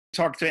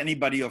talk to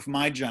anybody of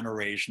my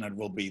generation, it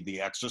will be The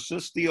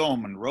Exorcist, The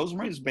Omen,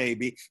 Rosemary's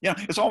Baby.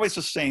 It's always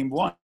the same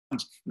ones.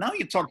 Now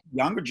you talk to the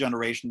younger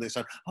generation, they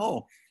said,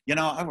 oh,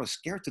 I was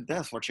scared to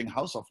death watching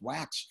House of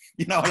Wax.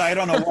 And I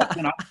don't know what.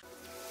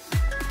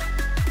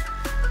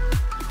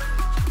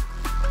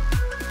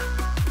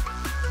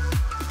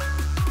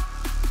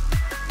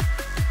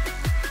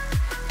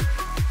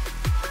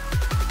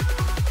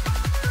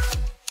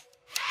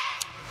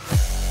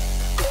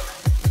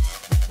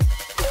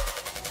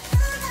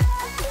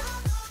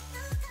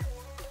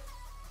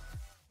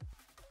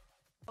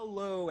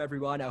 Hello,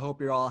 everyone. I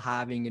hope you're all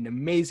having an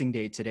amazing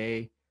day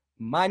today.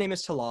 My name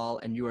is Talal,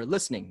 and you are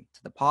listening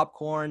to the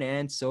Popcorn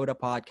and Soda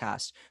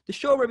Podcast, the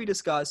show where we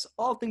discuss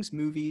all things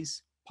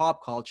movies,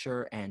 pop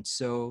culture, and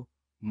so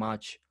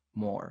much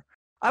more.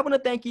 I want to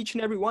thank each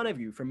and every one of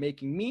you for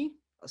making me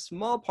a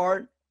small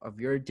part of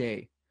your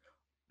day.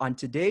 On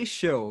today's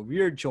show, we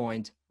are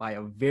joined by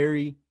a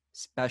very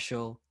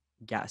special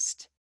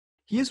guest.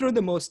 He is one of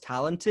the most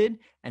talented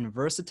and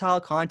versatile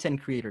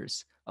content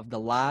creators of the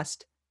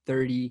last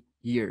 30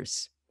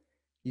 years.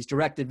 He's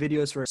directed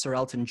videos for Sir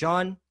Elton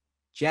John,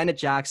 Janet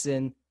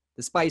Jackson,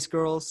 the Spice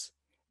Girls,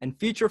 and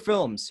feature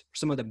films for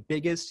some of the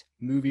biggest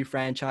movie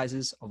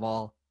franchises of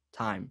all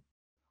time.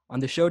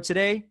 On the show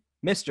today,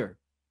 Mr.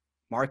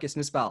 Marcus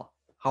Nispel.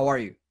 How are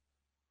you?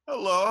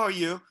 Hello, how are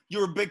you?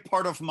 You're a big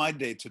part of my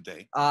day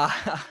today.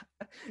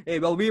 Hey,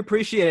 well, we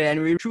appreciate it, and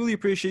we truly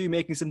appreciate you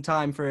making some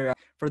time for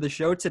the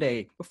show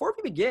today. Before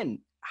we begin,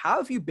 how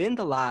have you been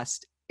the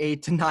last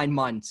 8 to 9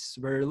 months?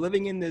 We're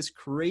living in this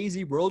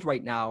crazy world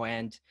right now,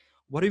 and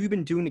what have you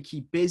been doing to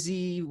keep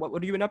busy? What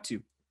have you been up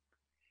to?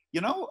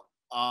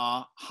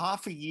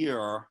 Half a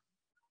year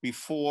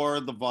before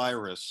the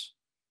virus,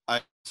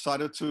 I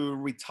decided to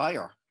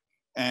retire.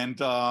 And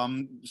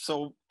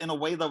so in a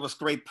way, that was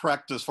great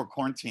practice for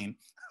quarantine.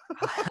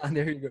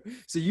 There you go.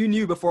 So you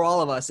knew before all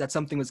of us that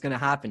something was going to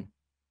happen.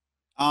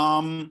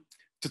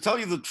 To tell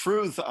you the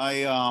truth,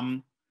 I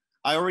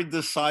already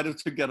decided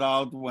to get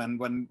out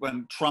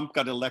when Trump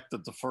got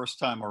elected the first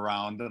time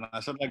around. And I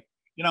said,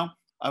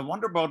 I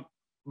wonder about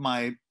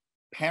my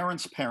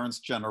parents'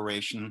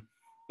 generation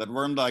that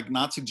were in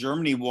Nazi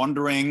Germany,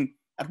 wondering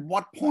at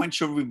what point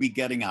should we be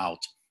getting out?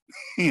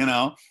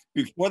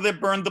 Before they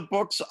burned the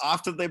books,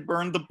 after they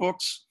burned the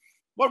books,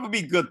 what would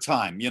be good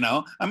time?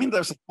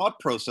 There's a thought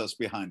process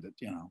behind it,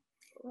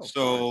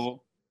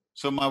 Oh,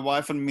 so my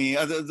wife and me,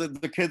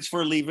 the kids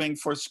were leaving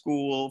for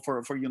school,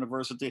 for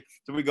university.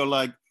 So we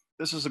go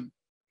this is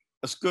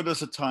as good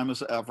as a time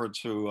as ever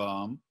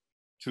to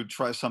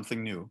try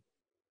something new.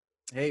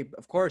 Hey,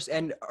 of course.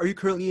 And are you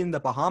currently in the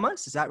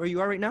Bahamas? Is that where you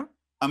are right now?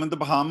 I'm in the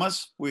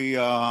Bahamas. We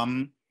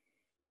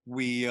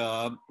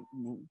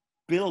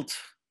built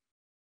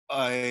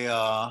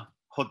a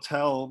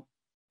hotel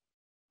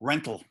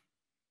rental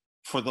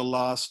for the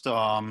last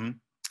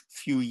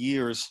few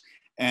years,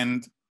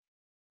 and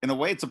in a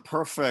way, it's a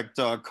perfect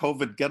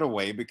COVID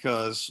getaway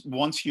because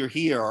once you're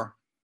here,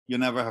 you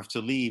never have to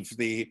leave.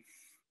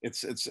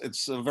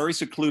 It's a very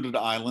secluded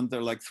island.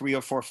 There are 3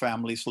 or 4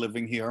 families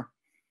living here.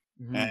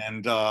 Mm-hmm.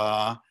 And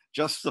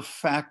just the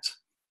fact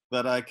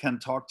that I can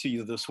talk to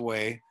you this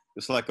way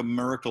is like a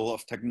miracle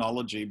of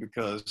technology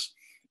because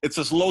it's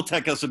as low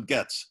tech as it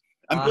gets.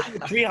 I'm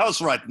building a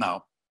treehouse right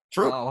now.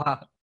 True. Oh,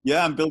 wow.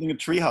 Yeah, I'm building a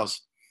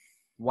treehouse.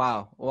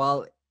 Wow.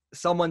 Well,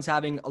 someone's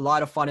having a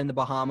lot of fun in the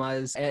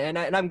Bahamas, and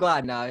I'm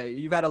glad. Now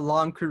you've had a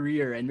long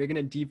career, and we're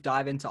gonna deep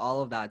dive into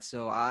all of that.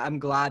 So I'm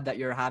glad that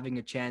you're having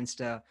a chance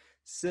to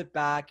sit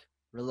back,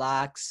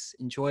 relax,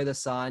 enjoy the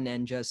sun,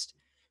 and just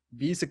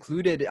be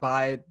secluded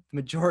by the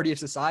majority of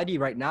society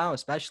right now,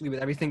 especially with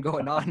everything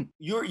going on.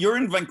 You're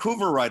in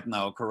Vancouver right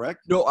now,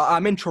 correct? No,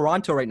 I'm in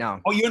Toronto right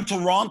now. Oh, you're in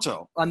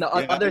Toronto. On the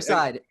other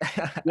side.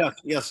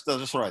 Yes,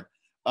 that's right.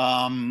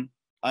 I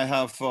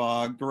have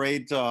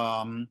great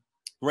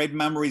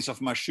memories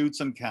of my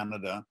shoots in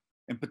Canada,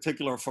 in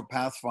particular for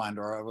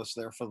Pathfinder. I was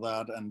there for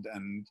that,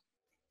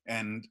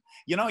 and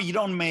you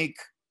don't make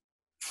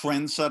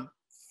friends that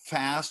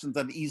fast and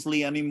that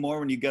easily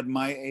anymore when you get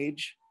my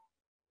age.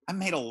 I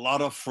made a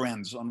lot of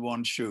friends on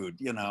one shoot,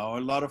 a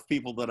lot of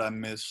people that I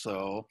miss.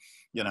 So,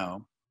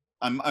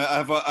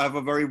 I have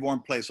a very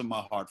warm place in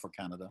my heart for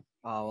Canada.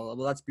 Oh, well,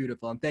 that's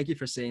beautiful. And thank you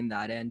for saying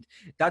that. And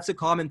that's a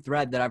common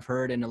thread that I've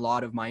heard in a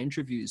lot of my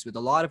interviews with a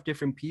lot of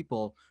different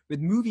people with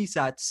movie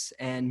sets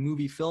and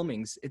movie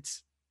filmings.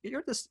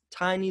 You're this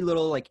tiny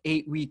little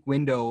 8-week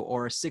window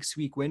or a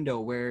 6-week window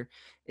where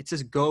it's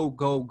just go,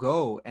 go,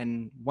 go.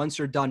 And once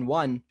you're done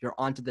one, you're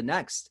on to the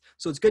next.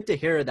 So it's good to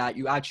hear that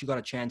you actually got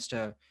a chance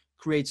to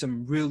create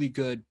some really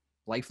good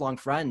lifelong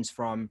friends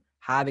from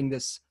having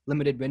this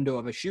limited window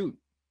of a shoot.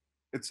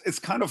 It's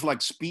kind of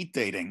like speed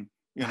dating,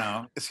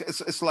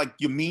 It's like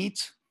you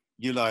meet,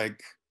 you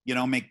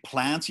make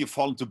plans, you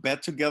fall into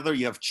bed together,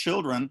 you have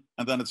children,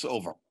 and then it's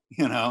over,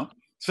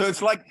 So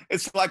it's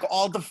like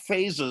all the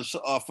phases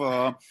of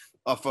a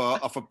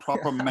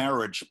proper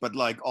marriage, but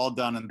all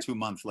done in 2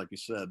 months, like you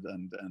said,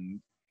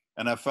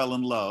 and I fell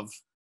in love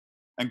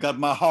and got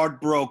my heart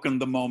broken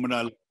the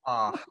moment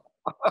I.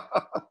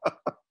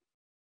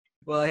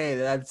 Well, hey,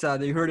 that's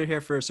you heard it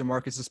here first from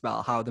Marcus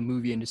Nispel, how the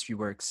movie industry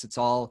works. It's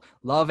all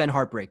love and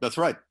heartbreak. That's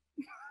right.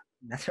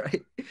 That's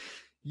right.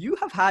 You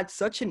have had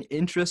such an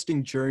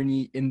interesting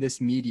journey in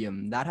this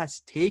medium that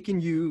has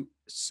taken you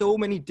so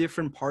many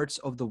different parts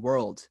of the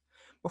world.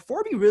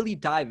 Before we really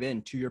dive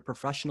into your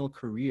professional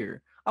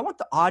career, I want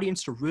the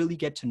audience to really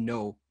get to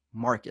know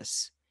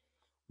Marcus.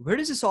 Where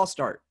does this all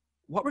start?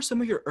 What were some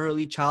of your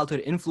early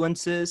childhood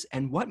influences,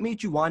 and what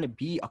made you want to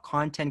be a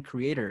content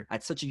creator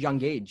at such a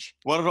young age?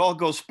 Well, it all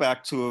goes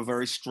back to a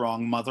very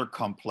strong mother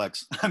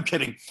complex. I'm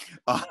kidding.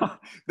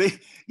 They,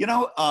 you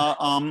know,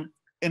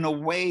 in a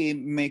way,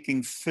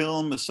 making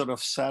film is sort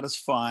of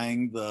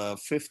satisfying the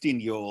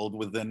 15-year-old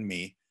within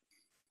me.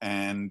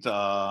 And,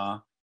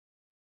 and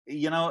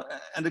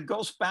it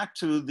goes back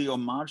to the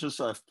homages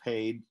I've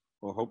paid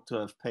or hope to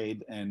have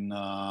paid in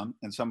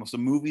some of the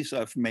movies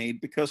I've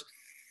made, because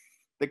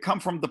they come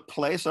from the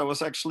place I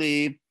was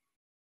actually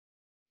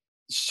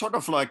sort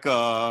of like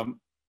a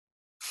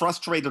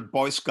frustrated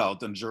Boy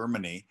Scout in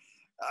Germany.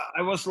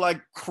 I was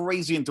like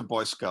crazy into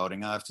Boy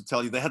Scouting, I have to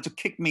tell you. They had to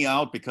kick me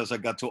out because I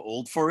got too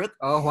old for it.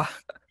 Oh, wow.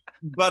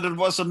 But it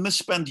was a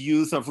misspent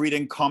youth of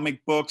reading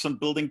comic books and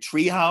building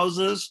tree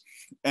houses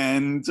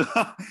and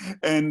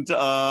and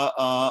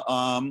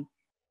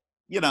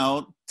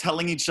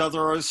telling each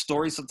other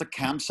stories at the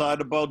campsite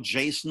about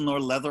Jason or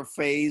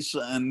Leatherface,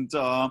 and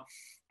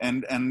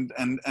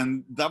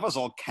that was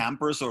all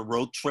campers or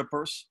road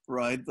trippers,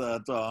 right?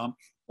 That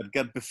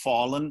get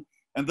befallen.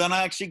 And then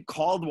I actually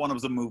called one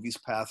of the movies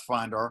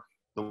Pathfinder,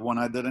 the one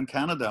I did in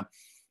Canada,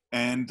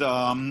 and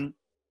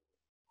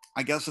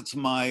I guess it's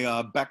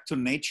my back to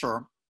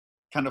nature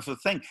kind of a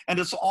thing. And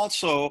it's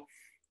also,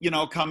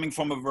 coming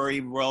from a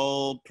very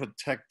well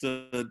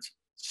protected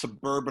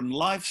suburban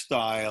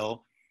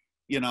lifestyle,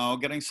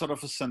 getting sort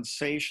of a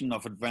sensation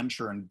of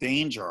adventure and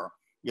danger,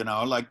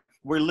 like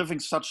we're living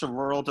such a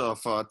world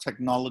of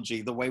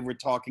technology, the way we're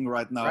talking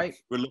right now. Right.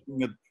 We're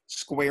looking at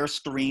square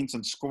screens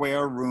and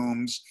square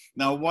rooms.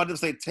 Now, what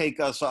if they take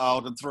us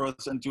out and throw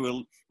us into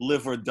a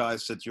live or die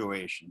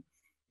situation,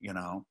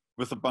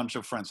 with a bunch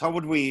of friends? How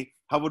would we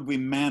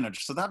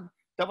manage? So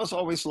that was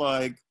always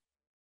like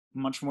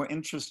much more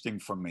interesting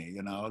for me,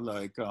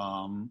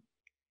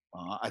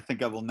 I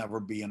think I will never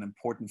be an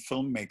important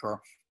filmmaker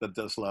that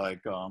does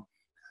like,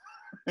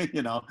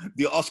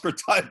 the Oscar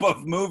type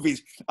of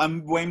movies.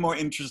 I'm way more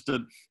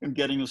interested in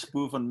getting a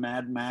spoof on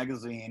Mad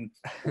Magazine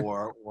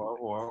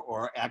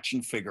or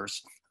action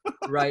figures.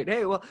 Right.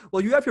 Hey, well,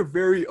 you have your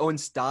very own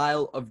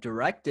style of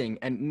directing,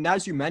 and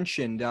as you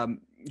mentioned,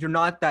 you're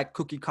not that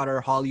cookie cutter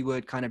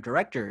Hollywood kind of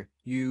director.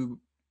 You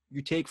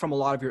take from a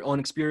lot of your own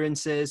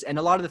experiences and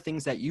a lot of the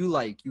things that you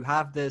like. You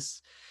have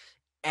this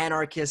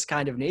anarchist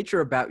kind of nature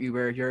about you,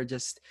 where you're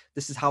just,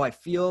 this is how I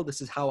feel, this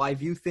is how I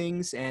view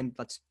things, and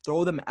let's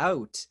throw them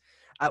out.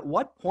 At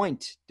what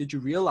point did you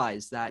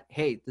realize that,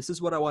 hey, this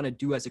is what I want to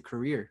do as a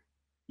career?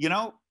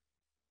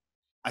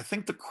 I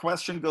think the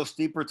question goes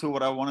deeper to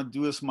what I want to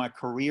do as my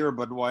career,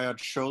 but why I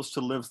chose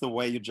to live the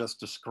way you just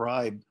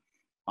described.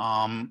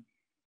 When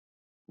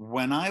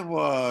I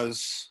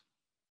was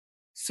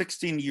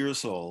 16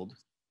 years old,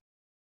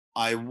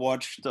 I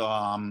watched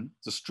The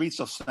Streets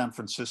of San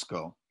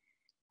Francisco,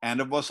 and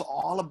it was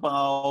all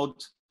about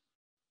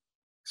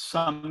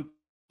some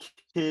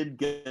kid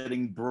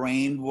getting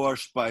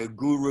brainwashed by a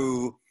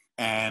guru,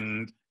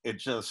 and it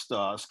just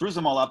screws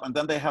them all up, and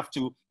then they have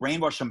to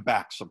brainwash him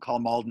back. So Carl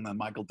Malden and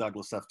Michael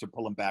Douglas have to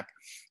pull him back,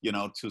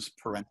 to his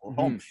parental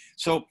home.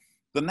 So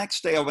the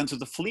next day I went to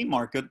the flea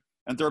market,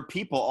 and there are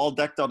people all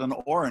decked out in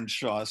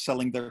orange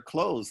selling their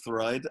clothes,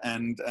 right?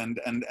 And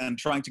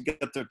trying to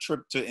get their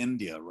trip to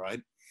India,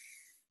 right?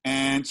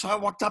 And so I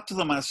walked up to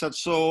them and I said,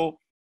 so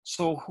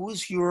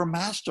who's your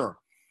master?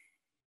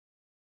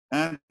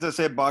 And they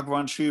say,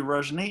 Bhagwan Sri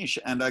Rajneesh.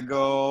 And I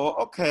go,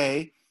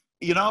 okay,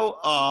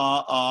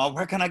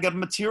 where can I get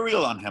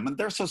material on him? And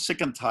they're so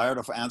sick and tired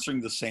of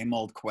answering the same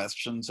old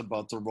questions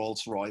about the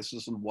Rolls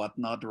Royces and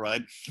whatnot,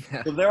 right?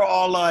 So they're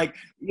all like,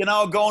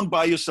 go and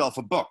buy yourself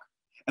a book.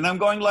 And I'm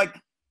going like,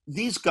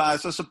 these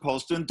guys are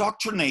supposed to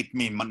indoctrinate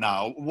me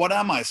now. What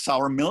am I,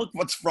 sour milk?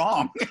 What's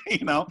wrong?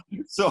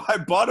 So I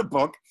bought a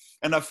book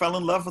and I fell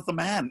in love with the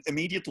man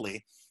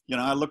immediately.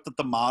 I looked at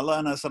the mala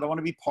and I said, I want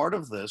to be part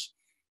of this.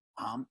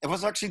 It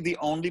was actually the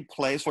only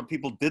place where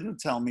people didn't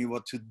tell me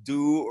what to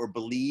do or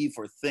believe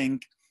or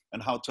think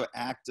and how to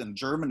act in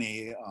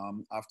Germany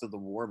after the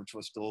war, which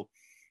was still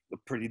a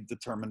pretty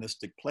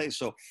deterministic place.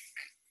 So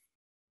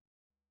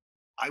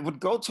I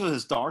would go to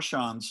his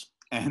darshans,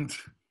 and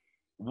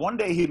one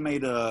day he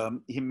made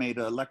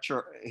a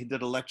lecture. He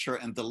did a lecture,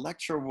 and the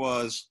lecture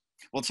was,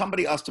 well,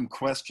 somebody asked him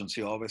questions.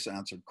 He always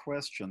answered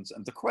questions,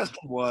 and the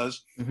question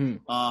was,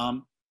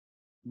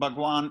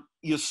 Bhagwan,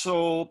 you're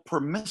so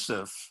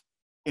permissive.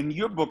 In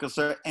your book, is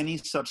there any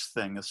such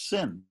thing as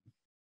sin?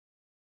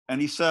 And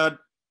he said,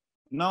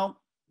 no,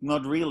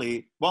 not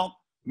really. Well,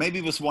 maybe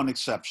with one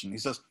exception. He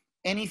says,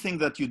 anything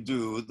that you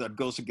do that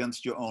goes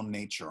against your own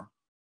nature.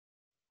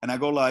 And I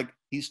go like,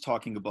 he's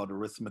talking about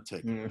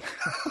arithmetic.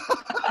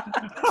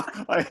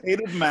 I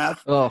hated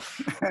math.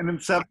 And in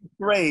 7th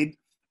grade,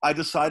 I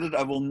decided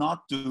I will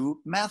not do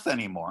math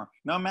anymore.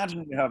 Now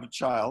imagine you have a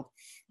child,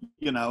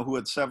 you know, who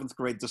at 7th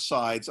grade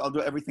decides I'll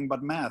do everything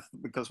but math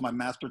because my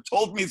master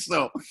told me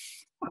so.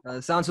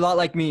 Sounds a lot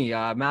like me.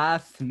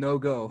 Math, no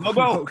go. No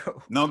go. No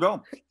go. No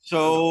go.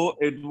 So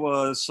it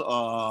was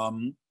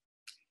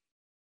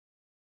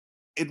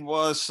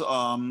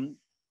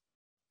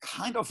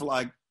kind of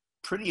like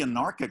pretty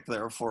anarchic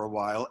there for a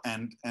while.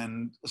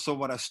 And so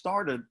what I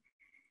started,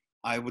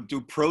 I would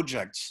do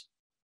projects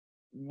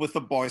with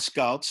the Boy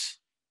Scouts.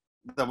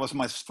 That was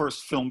my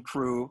first film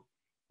crew.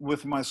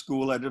 With my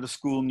school, I did a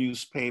school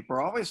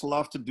newspaper. I always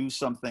loved to do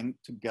something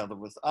together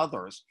with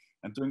others.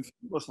 And doing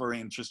was very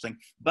interesting.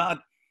 But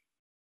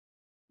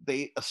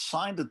they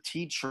assigned a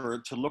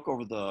teacher to look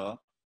over the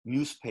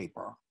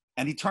newspaper.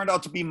 And he turned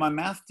out to be my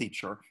math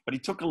teacher. But he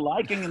took a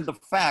liking in the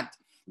fact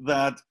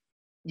that,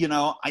 you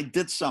know, I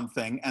did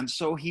something. And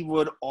so he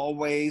would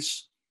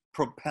always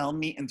propel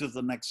me into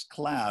the next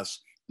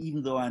class,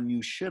 even though I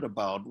knew shit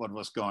about what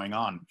was going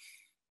on.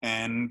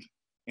 And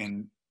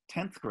in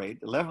 10th grade,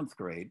 11th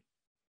grade,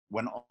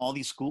 when all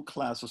these school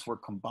classes were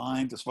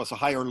combined, this was a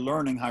higher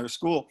learning, higher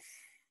school,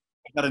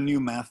 I got a new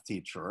math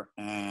teacher,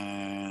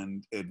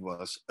 and it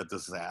was a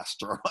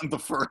disaster on the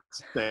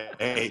first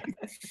day.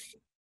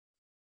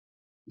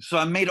 So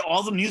I made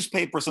all the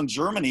newspapers in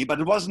Germany, but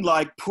it wasn't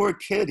like, poor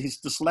kid, he's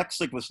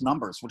dyslexic with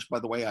numbers, which, by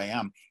the way, I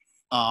am.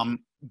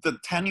 The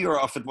tenure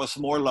of it was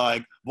more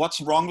like,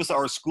 what's wrong with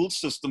our school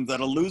system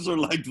that a loser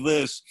like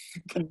this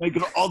can make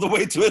it all the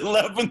way to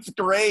 11th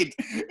grade?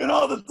 In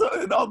all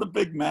the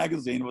big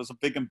magazine. It was a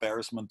big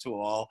embarrassment to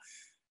all.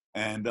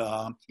 And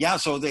yeah,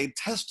 so they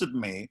tested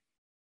me,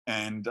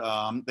 and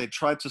they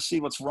tried to see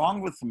what's wrong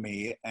with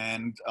me.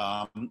 And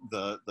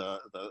the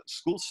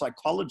school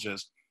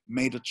psychologist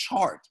made a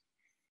chart.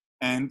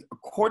 And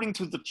according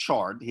to the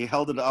chart, he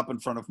held it up in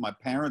front of my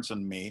parents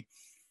and me.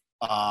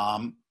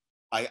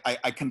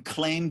 I can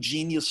claim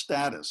genius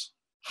status.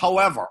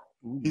 However,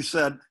 he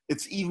said,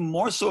 it's even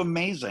more so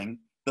amazing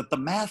that the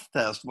math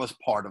test was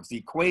part of the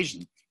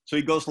equation. So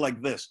he goes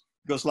like this.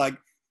 He goes like,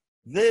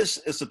 this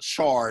is a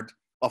chart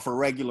of a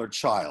regular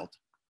child.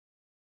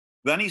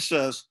 Then he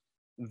says,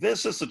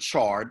 this is a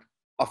chart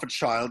of a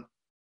child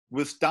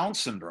with Down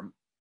syndrome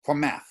for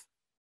math.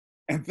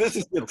 And this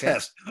is the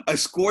test. I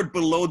scored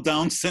below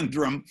Down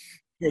syndrome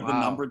for the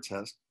number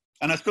test.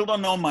 And I still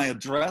don't know my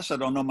address. I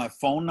don't know my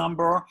phone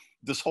number.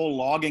 This whole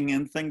logging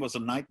in thing was a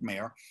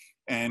nightmare.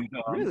 And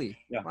really?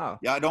 Yeah. Wow.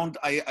 Yeah,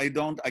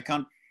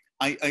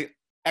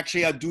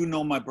 actually, I do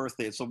know my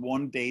birthday. It's the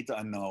one date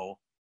I know.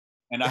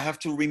 And I have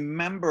to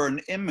remember an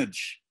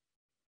image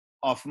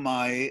of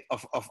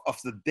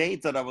the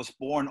date that I was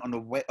born on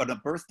a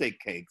birthday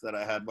cake that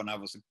I had when I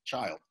was a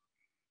child.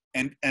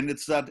 And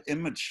it's that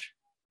image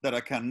that I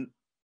can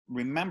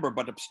remember,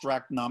 but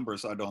abstract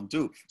numbers I don't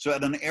do. So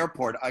at an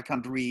airport, I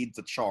can't read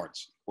the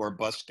charts or a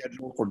bus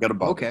schedule. Forget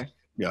about it.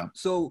 Yeah.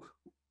 So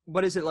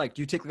what is it like?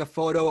 Do you take like a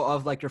photo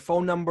of like your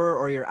phone number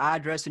or your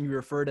address and you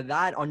refer to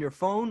that on your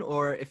phone?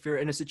 Or if you're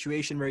in a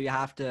situation where you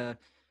have to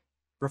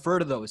refer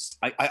to those?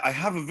 I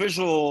have a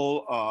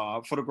visual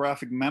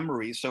photographic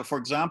memory. So for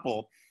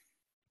example,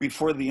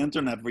 before the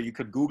internet where you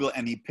could Google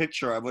any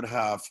picture, I would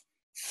have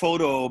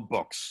photo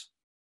books.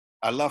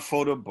 I love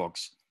photo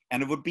books.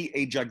 And it would be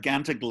a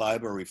gigantic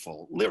library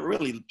full,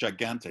 really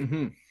gigantic.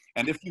 Mm-hmm.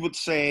 And if you would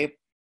say,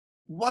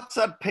 what's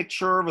that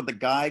picture where the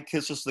guy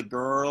kisses the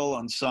girl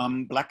on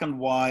some black and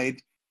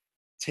white,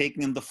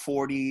 taken in the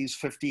 40s,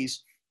 50s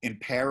in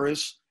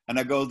Paris? And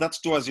I go, that's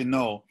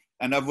Doisneau.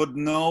 And I would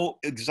know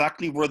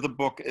exactly where the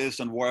book is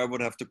and where I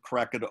would have to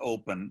crack it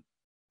open.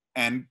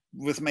 And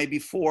with maybe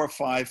 4 or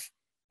 5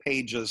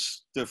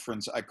 pages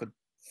difference, I could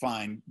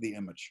find the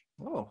image.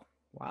 Oh.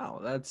 Wow,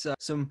 that's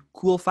some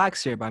cool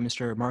facts here by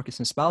Mr. Marcus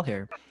Nispel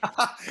here.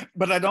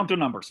 But I don't do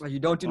numbers. Well, you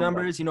don't do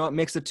numbers. You know what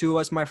makes the two of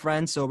us, my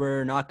friend, so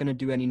we're not going to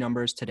do any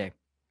numbers today.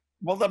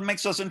 Well, that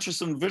makes us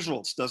interested in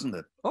visuals, doesn't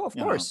it? Oh, of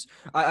course.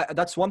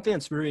 That's one thing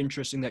that's very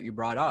interesting that you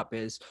brought up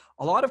is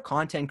a lot of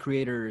content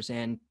creators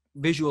and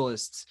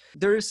visualists.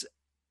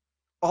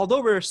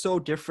 Although we're so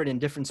different in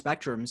different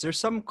spectrums, there's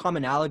some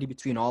commonality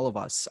between all of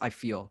us, I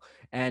feel.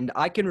 And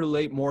I can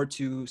relate more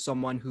to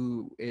someone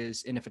who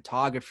is in a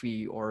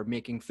photography or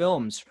making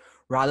films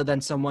rather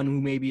than someone who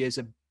maybe is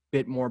a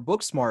bit more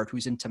book smart,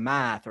 who's into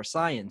math or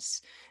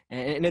science.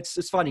 And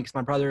it's funny because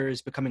my brother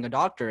is becoming a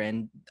doctor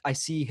and I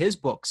see his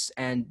books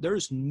and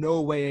there's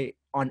no way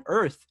on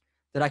earth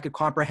that I could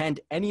comprehend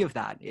any of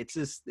that. It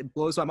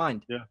blows my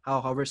mind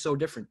how we're so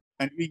different.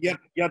 And yet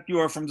you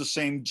are from the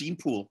same gene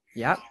pool.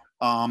 Yeah.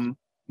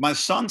 My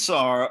sons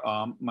are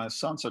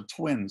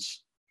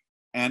twins,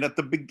 and at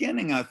the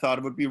beginning I thought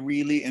it would be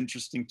really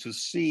interesting to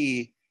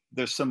see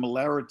their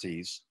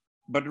similarities,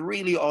 but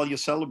really all you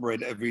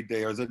celebrate every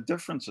day are the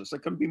differences. They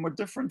couldn't be more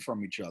different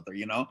from each other,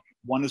 you know.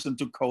 One is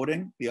into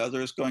coding, the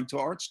other is going to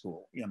art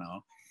school, you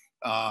know.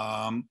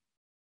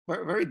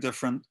 very, very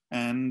different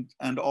and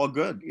all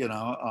good, you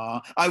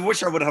know. I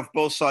wish I would have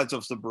both sides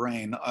of the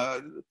brain.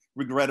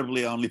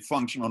 Regrettably, I only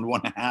function on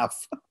one half.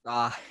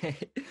 Uh,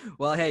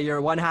 well, hey,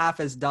 your one half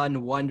has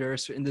done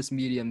wonders in this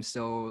medium.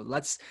 So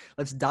let's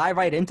dive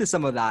right into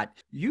some of that.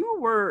 You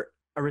were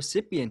a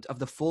recipient of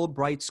the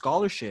Fulbright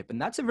Scholarship,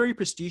 and that's a very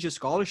prestigious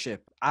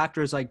scholarship.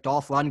 Actors like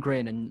Dolph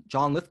Lundgren and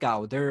John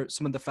Lithgow, they're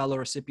some of the fellow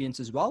recipients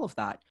as well of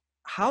that.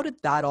 How did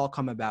that all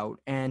come about?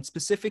 And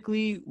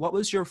specifically, what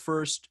was your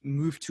first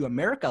move to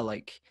America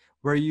like?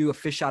 Were you a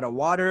fish out of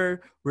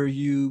water? Were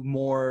you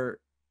more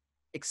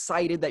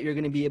excited that you're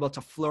going to be able to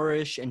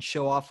flourish and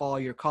show off all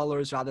your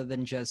colors rather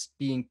than just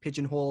being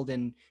pigeonholed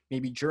in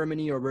maybe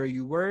Germany or where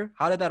you were?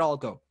 How did that all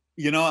go?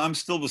 You know, I'm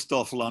still with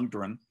Dolph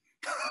Lundgren.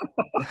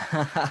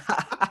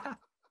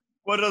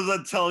 What does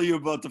that tell you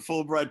about the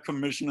Fulbright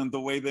Commission and the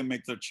way they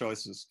make their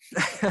choices?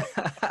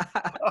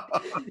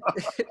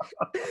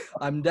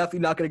 I'm definitely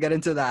not going to get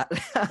into that.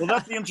 Well,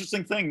 that's the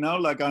interesting thing. No,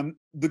 like I'm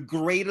the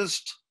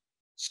greatest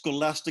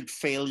scholastic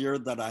failure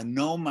that I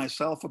know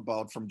myself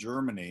about from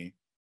Germany.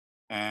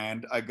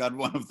 And I got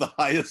one of the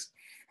highest,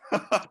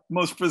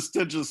 most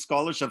prestigious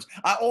scholarships.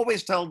 I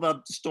always tell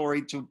that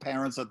story to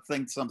parents that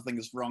think something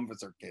is wrong with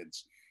their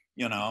kids,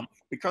 you know,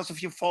 because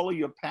if you follow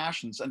your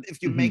passions and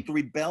if you make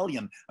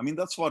rebellion, I mean,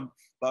 that's what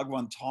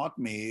Bhagwan taught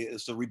me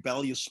is the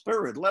rebellious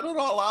spirit. Let it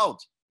all out,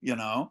 you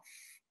know.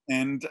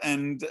 And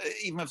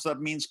even if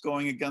that means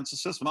going against the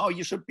system, oh,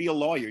 you should be a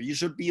lawyer, you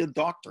should be a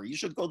doctor, you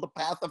should go the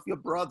path of your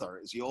brother.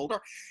 Is he older?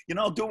 You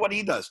know, do what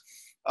he does.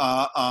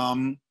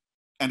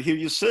 And here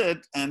you sit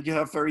and you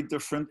have very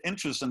different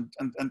interests and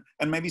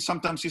maybe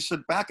sometimes you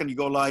sit back and you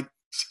go like,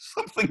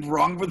 something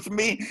wrong with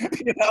me,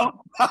 you know.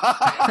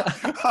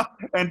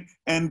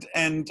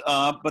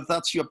 But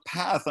that's your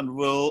path and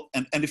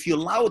if you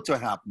allow it to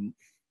happen,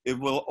 it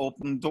will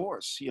open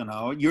doors, you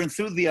know. Your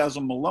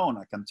enthusiasm alone,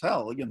 I can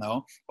tell, you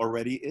know,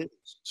 already is.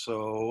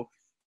 So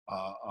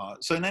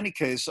in any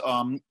case,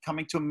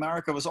 coming to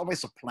America was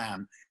always a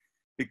plan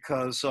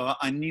because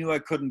I knew I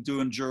couldn't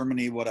do in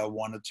Germany what I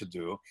wanted to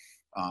do.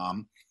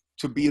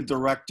 To be a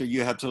director,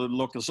 you had to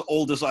look as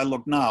old as I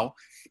look now.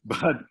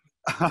 But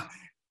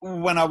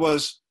when I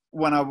was,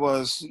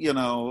 you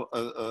know,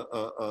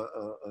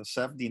 a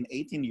 17,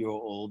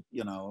 18-year-old,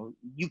 you know,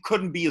 you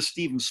couldn't be a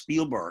Steven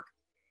Spielberg.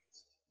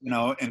 You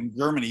know, in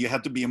Germany, you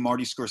had to be a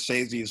Marty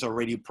Scorsese, who's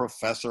already a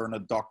professor and a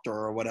doctor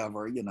or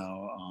whatever, you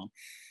know.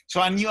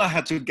 So I knew I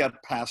had to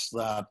get past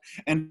that.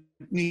 And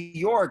New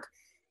York,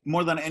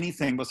 more than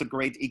anything, was a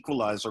great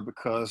equalizer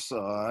because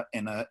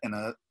in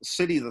a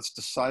city that's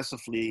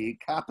decisively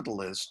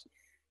capitalist,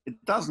 it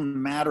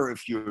doesn't matter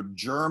if you're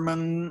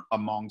German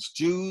amongst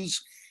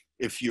Jews,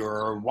 if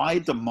you're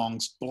white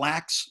amongst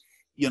blacks,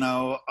 you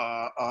know,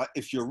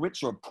 if you're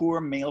rich or poor,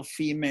 male,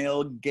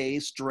 female, gay,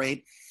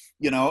 straight,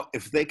 you know,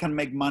 if they can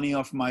make money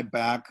off my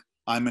back,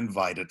 I'm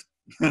invited,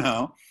 you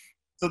know.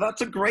 So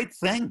that's a great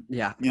thing.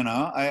 Yeah. You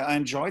know, I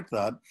enjoyed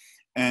that.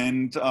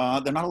 And there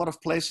are not a lot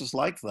of places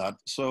like that.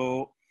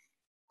 So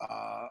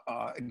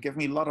it gave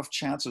me a lot of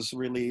chances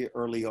really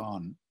early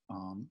on.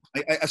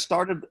 I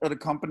started at a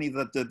company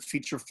that did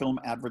feature film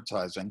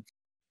advertising.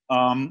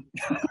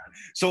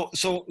 So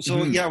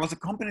yeah, it was a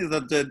company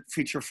that did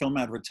feature film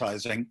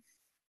advertising.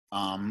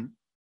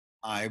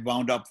 I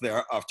wound up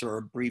there after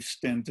a brief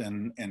stint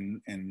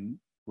in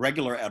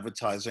regular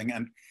advertising,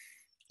 and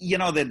you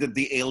know, they did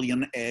the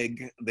alien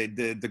egg, they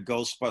did the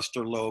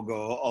Ghostbuster logo,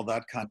 all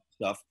that kind of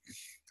stuff.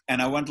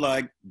 And I went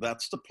like,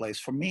 that's the place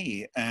for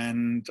me.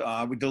 And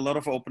we did a lot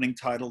of opening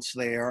titles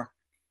there.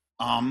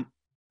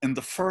 In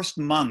the first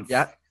month,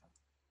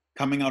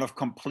 coming out of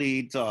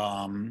complete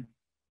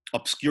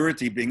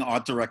obscurity, being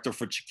art director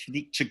for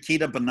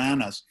Chiquita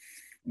Bananas,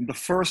 in the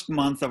first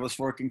month I was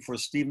working for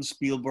Steven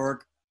Spielberg,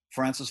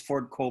 Francis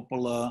Ford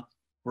Coppola,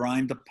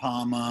 Brian De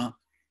Palma,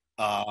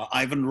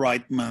 Ivan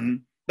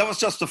Reitman. That was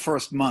just the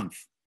first month.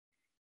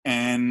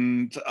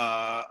 And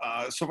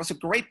so it was a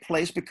great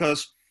place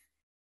because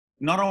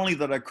not only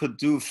that I could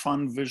do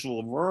fun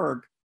visual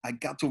work, I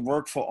got to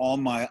work for all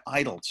my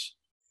idols.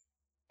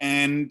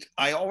 And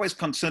I always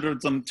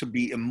considered them to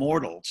be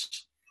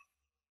immortals.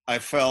 I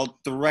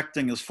felt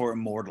directing is for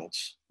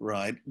immortals,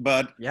 right?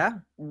 But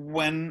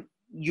when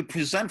you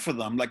present for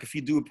them, like if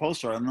you do a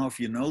poster, I don't know if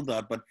you know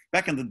that, but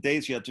back in the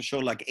days you had to show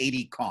like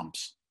 80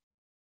 comps.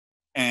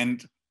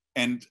 And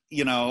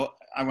you know,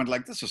 I went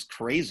like, this is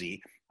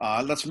crazy.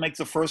 Let's make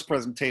the first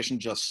presentation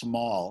just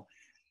small.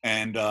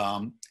 And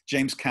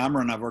James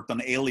Cameron, I worked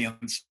on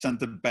Aliens,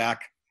 sent it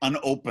back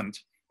unopened.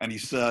 And he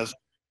says,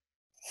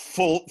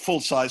 full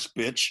size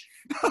bitch.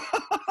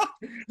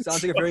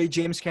 Sounds like a very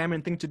James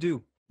Cameron thing to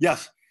do.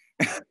 Yes,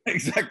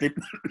 exactly.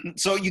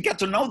 So you get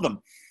to know them.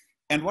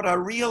 And what I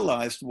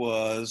realized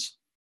was,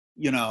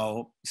 you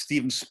know,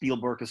 Steven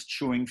Spielberg is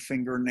chewing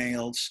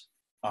fingernails.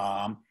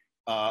 A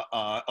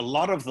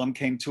lot of them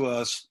came to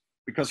us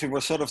because we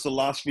were sort of the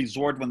last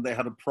resort when they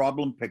had a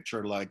problem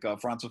picture, like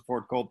Francis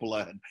Ford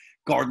Coppola had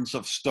Gardens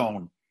of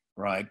Stone,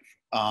 right?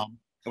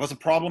 It was a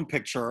problem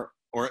picture,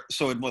 or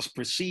so it was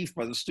perceived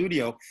by the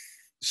studio.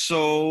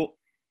 So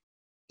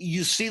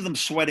you see them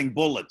sweating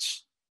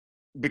bullets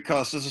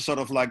because this is sort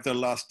of like their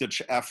last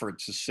ditch effort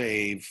to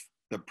save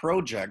the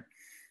project.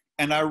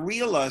 And I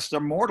realized they're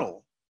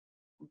mortal.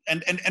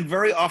 And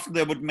very often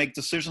they would make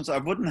decisions I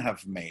wouldn't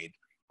have made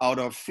out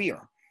of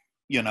fear,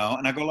 you know?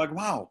 And I go like,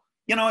 wow,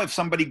 you know, if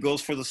somebody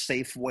goes for the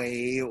safe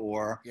way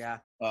or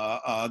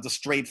the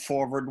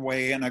straightforward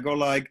way, and I go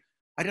like,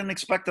 I didn't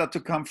expect that to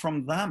come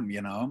from them,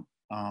 you know?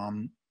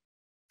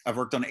 I've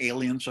worked on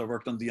Aliens, I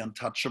worked on The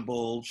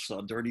Untouchables,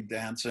 Dirty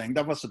Dancing.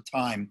 That was the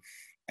time.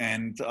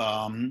 And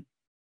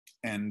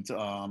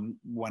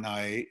when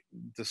I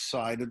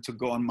decided to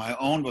go on my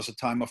own was a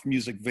time of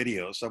music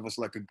videos. That was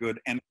like a good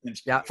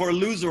entrance for a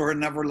loser who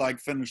never like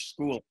finished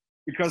school,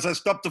 because I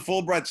stopped the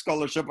Fulbright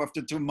scholarship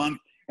after 2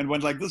 months and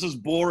went like, this is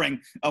boring.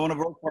 I want to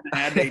work for an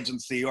ad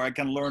agency, or I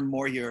can learn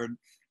more here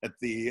at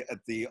the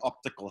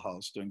optical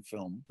house doing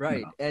film. Right.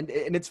 You know?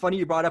 And it's funny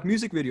you brought up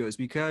music videos,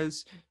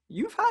 because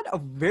you've had a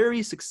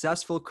very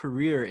successful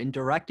career in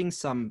directing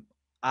some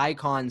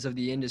icons of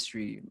the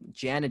industry: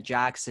 Janet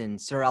Jackson,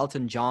 Sir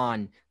Elton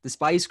John, the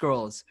Spice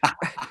Girls.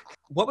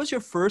 What was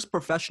your first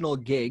professional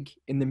gig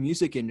in the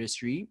music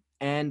industry?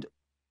 And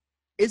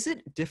is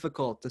it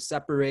difficult to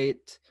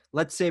separate,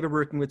 let's say we're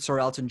working with Sir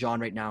Elton John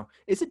right now,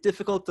 is it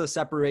difficult to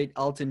separate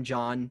Elton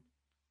John,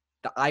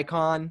 the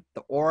icon,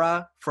 the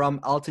aura, from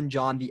Elton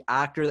John, the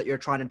actor that you're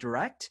trying to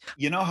direct?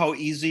 You know how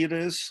easy it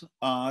is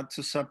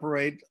to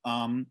separate?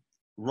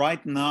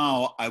 Right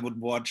now, I would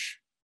watch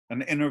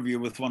an interview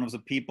with one of the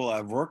people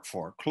I've worked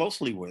for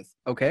closely with.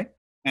 Okay.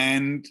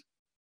 And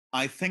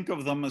I think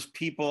of them as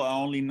people I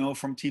only know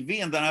from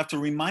TV. And then I have to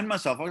remind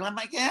myself, I'm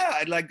like, yeah,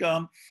 I'd like,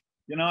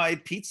 you know, I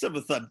ate pizza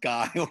with that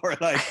guy, or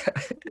like,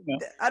 you know.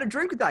 I had a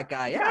drink with that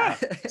guy. Yeah.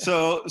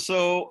 So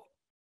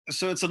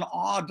it's an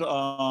odd,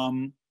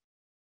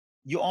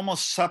 you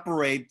almost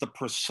separate the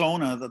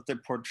persona that they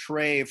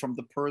portray from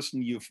the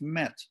person you've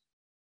met.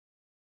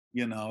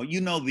 You know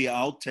the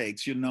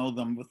outtakes, you know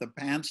them with the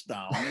pants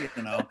down,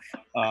 you know.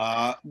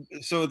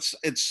 So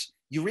it's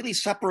you really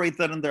separate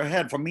that in their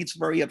head. For me, it's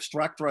very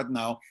abstract right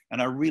now,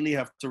 and I really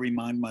have to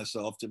remind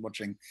myself to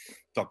watching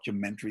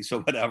documentaries or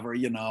whatever,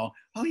 you know.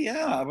 Oh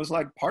yeah, I was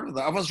like part of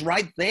that. I was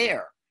right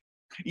there.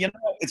 You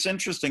know, it's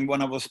interesting.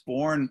 When I was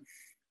born,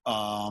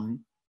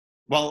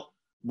 well,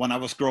 when I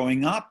was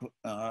growing up,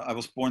 I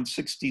was born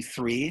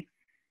 1963.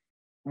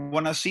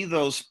 When I see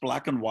those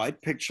black and white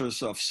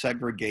pictures of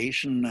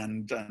segregation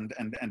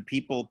and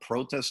people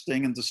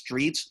protesting in the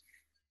streets,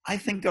 I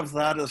think of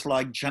that as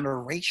like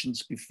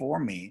generations before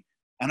me.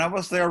 And I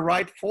was there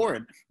right for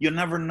it. You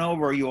never know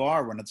where you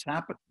are when it's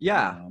happening.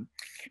 Yeah. You know?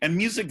 And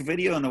music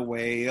video, in a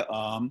way,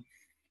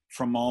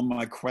 from all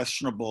my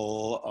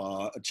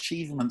questionable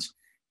achievements,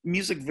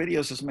 music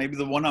videos is maybe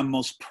the one I'm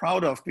most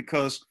proud of,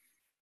 because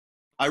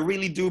I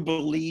really do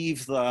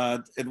believe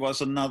that it was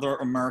another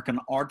American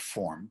art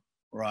form,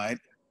 right?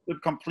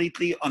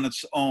 Completely on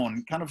its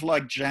own, kind of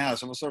like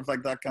jazz. It was sort of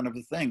like that kind of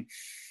a thing.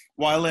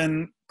 While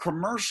in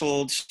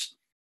commercials,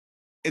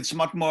 it's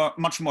much more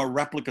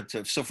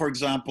replicative. So, for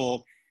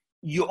example,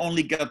 you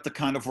only get the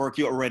kind of work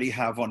you already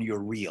have on your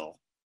reel,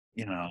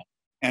 you know.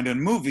 And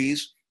in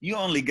movies, you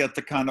only get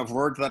the kind of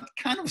work that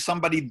kind of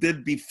somebody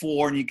did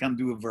before, and you can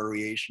do a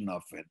variation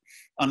of it,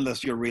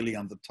 unless you're really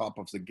on the top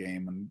of the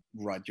game and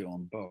write your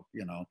own book,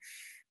 you know.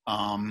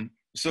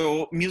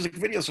 So music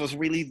videos was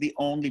really the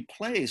only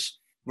place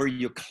where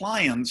your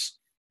clients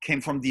came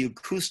from the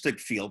acoustic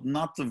field,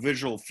 not the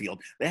visual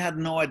field. They had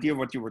no idea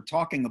what you were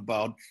talking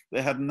about.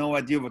 They had no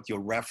idea what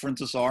your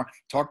references are.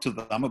 Talk to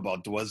them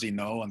about Does He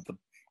Know and the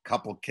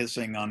couple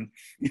kissing on,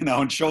 you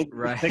know, and show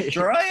the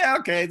picture. Oh yeah,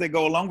 okay, they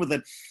go along with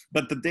it.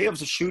 But the day of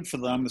the shoot for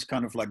them is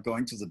kind of like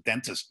going to the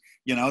dentist.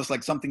 You know, it's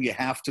like something you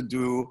have to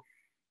do,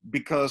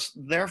 because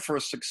their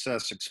first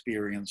success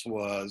experience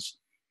was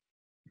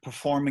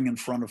performing in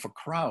front of a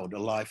crowd, a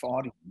live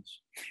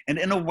audience. And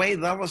in a way,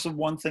 that was the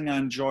one thing I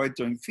enjoyed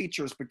doing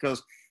features,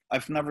 because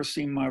I've never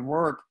seen my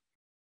work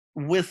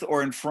with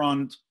or in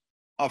front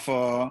of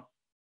a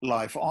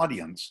live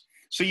audience.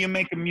 So you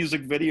make a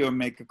music video,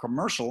 make a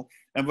commercial,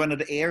 and when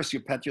it airs, you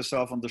pat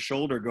yourself on the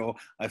shoulder, go,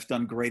 I've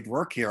done great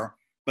work here.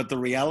 But the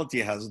reality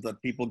has it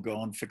that people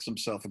go and fix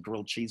themselves a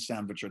grilled cheese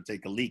sandwich or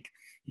take a leak,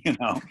 you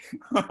know.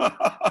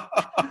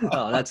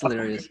 Oh, that's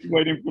hilarious.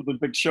 Waiting for the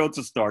big show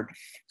to start.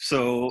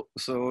 So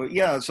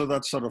yeah, so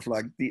that's sort of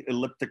like the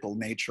elliptical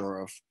nature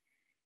of,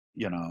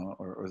 you know,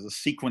 or the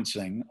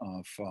sequencing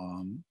of,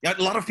 yeah,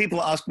 a lot of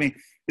people ask me,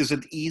 is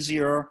it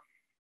easier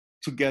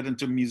to get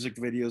into music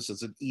videos?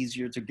 Is it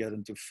easier to get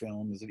into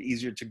film? Is it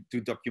easier to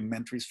do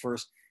documentaries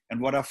first? And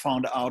what I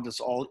found out is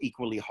all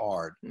equally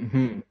hard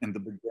in the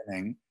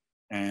beginning.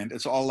 And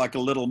it's all like a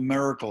little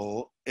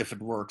miracle if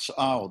it works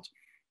out.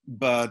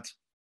 But,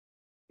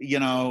 you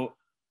know,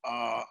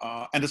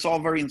 and it's all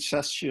very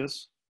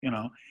incestuous, you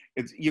know.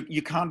 It's,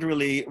 you can't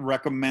really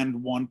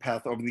recommend one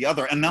path over the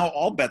other. And now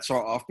all bets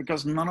are off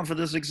because none of it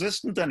is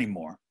existent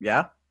anymore.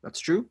 Yeah, that's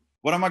true.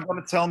 What am I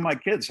going to tell my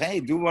kids? Hey,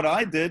 do what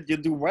I did. You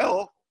do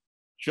well.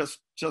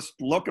 just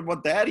look at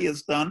what Daddy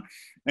has done,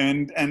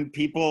 and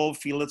people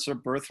feel it's their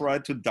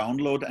birthright to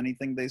download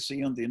anything they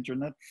see on the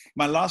internet.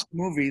 My last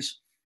movies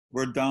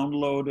were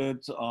downloaded.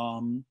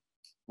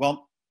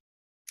 Well,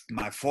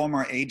 my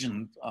former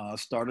agent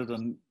started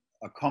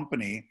a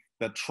company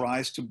that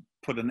tries to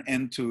put an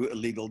end to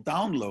illegal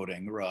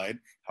downloading. Right?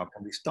 How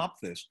can we stop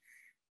this?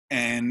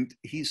 And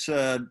he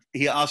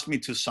asked me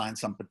to sign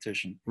some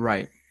petition.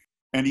 Right.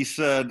 And he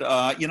said,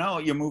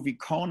 your movie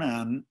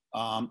Conan,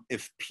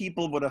 if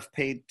people would have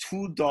paid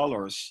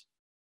 $2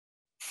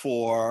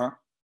 for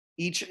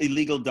each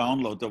illegal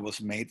download that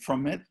was made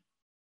from it,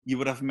 you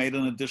would have made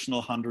an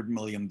additional $100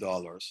 million.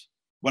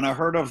 When I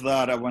heard of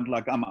that, I went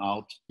like, I'm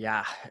out.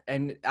 Yeah.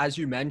 And as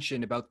you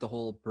mentioned about the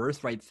whole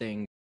birthright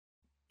thing,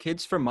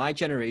 kids from my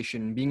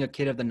generation, being a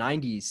kid of the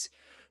 90s,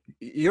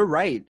 you're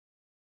right.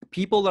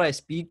 People that I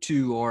speak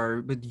to,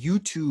 or with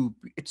YouTube,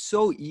 it's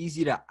so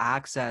easy to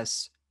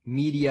access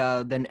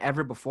media than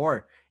ever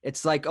before.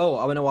 It's like, oh,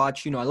 I want to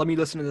watch, let me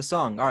listen to the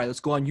song. All right, let's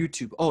go on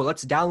YouTube. Oh,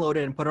 let's download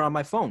it and put it on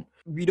my phone.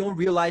 We don't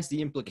realize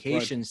the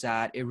implications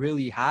that it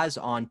really has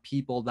on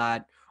people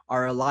that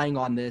are relying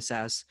on this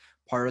as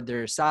part of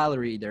their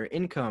salary, their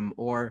income,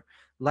 or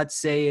let's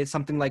say it's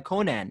something like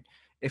Conan.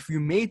 If you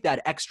made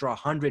that extra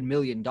 $100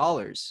 million,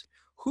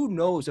 who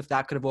knows if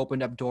that could have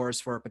opened up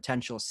doors for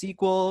potential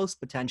sequels,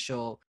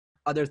 potential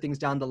other things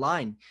down the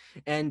line.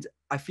 And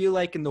I feel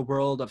like in the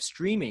world of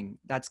streaming,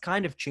 that's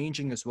kind of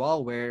changing as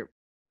well, where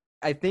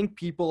I think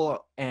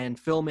people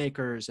and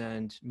filmmakers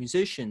and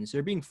musicians,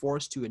 they're being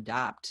forced to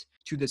adapt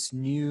to this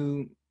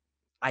new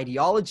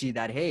ideology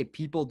that, hey,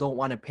 people don't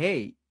want to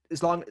pay,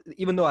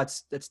 even though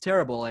that's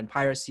terrible, and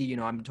piracy,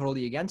 I'm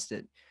totally against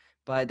it.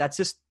 But that's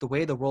just the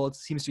way the world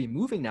seems to be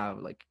moving now.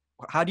 Like,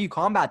 how do you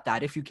combat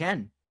that if you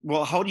can?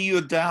 Well, how do you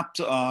adapt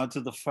to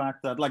the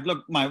fact that, like,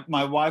 look,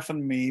 my wife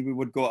and me, we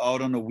would go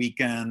out on a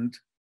weekend,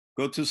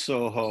 go to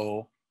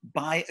Soho,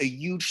 buy a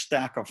huge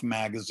stack of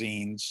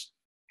magazines,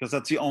 because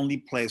that's the only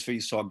place where you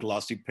saw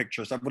glossy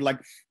pictures. I would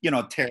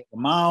tear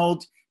them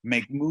out,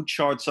 make mood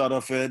charts out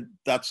of it.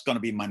 That's going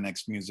to be my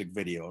next music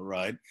video,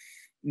 right?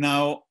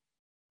 Now,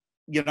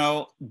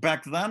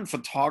 back then,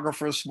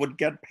 photographers would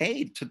get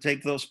paid to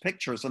take those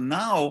pictures. And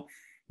now,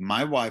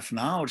 my wife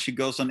she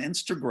goes on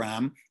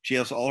Instagram, she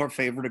has all her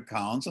favorite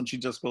accounts, and she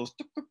just goes,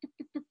 tuk, tuk, tuk,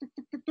 tuk,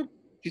 tuk, tuk, tuk.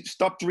 She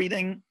stopped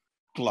reading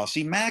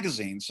glossy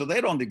magazines, so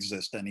they don't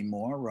exist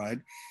anymore, right?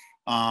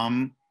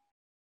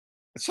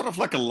 It's sort of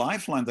like a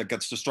lifeline that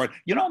gets destroyed.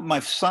 My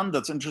son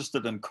that's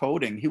interested in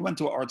coding, he went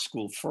to art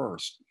school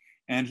first,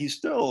 and he's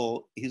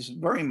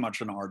very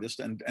much an artist,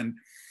 and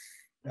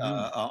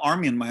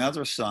Armin, my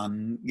other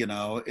son,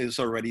 is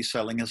already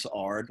selling his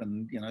art,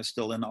 and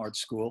still in art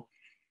school.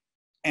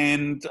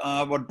 And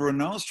what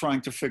Bruno's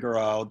trying to figure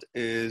out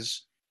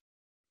is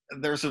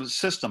there's a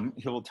system,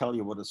 he will tell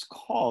you what it's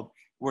called,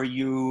 where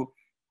you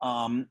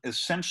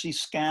essentially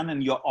scan in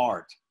your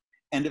art.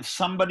 And if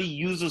somebody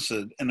uses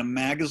it in a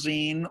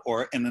magazine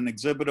or in an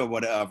exhibit or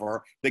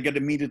whatever, they get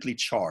immediately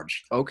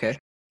charged. Okay.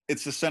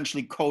 It's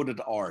essentially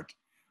coded art,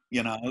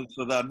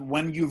 so that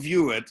when you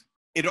view it,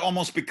 it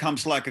almost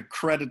becomes like a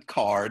credit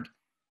card.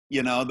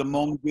 The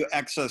moment you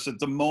access it,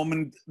 the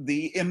moment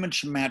the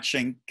image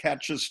matching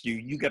catches you,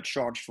 you get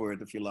charged for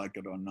it if you like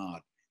it or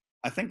not.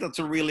 I think that's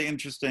a really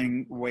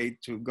interesting way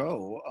to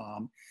go.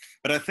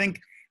 But I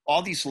think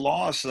all these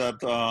laws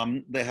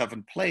that they have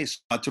in place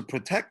to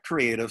protect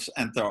creatives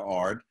and their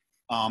art,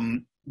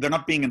 they're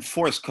not being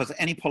enforced, because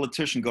any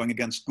politician going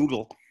against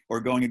Google or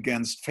going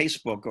against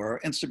Facebook or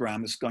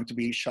Instagram is going to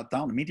be shut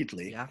down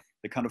immediately. Yeah.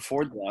 They can't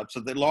afford that. So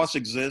the laws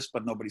exist,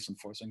 but nobody's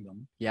enforcing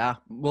them. Yeah.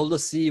 We'll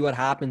just see what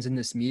happens in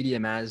this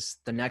medium as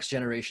the next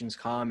generations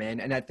come.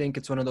 And I think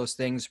it's one of those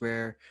things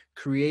where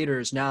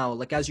creators now,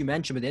 like as you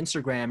mentioned with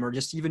Instagram or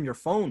just even your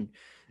phone,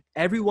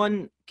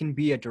 everyone can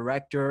be a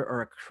director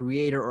or a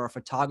creator or a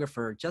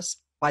photographer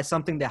just by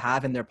something they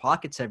have in their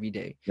pockets every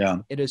day. Yeah.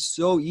 It is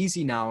so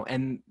easy now.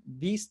 And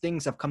these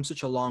things have come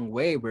such a long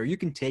way where you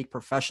can take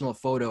professional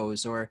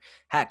photos, or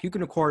heck, you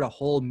can record a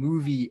whole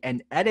movie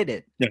and edit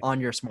it on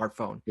your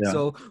smartphone. Yeah.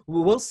 So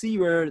we'll see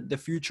where the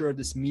future of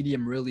this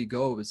medium really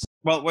goes.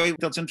 Well, wait,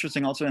 that's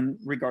interesting also in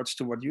regards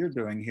to what you're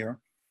doing here.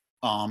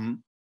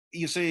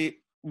 You see,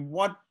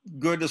 what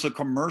good is a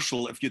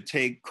commercial if you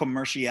take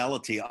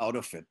commerciality out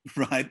of it,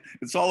 right?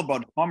 It's all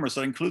about commerce.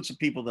 That includes the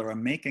people that are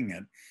making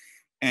it.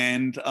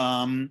 And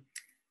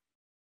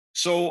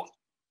so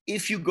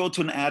if you go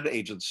to an ad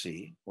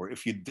agency, or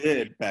if you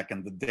did back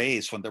in the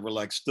days when there were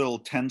like still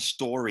 10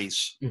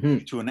 stories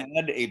to an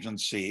ad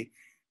agency,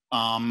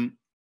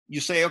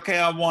 you say, okay,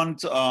 I want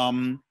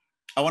to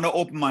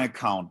open my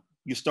account.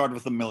 You start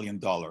with $1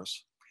 million.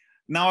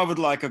 Now I would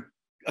like an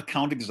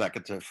account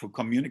executive who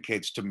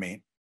communicates to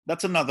me.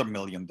 That's another $1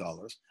 million.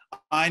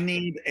 I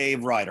need a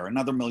writer,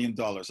 another $1 million,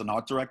 an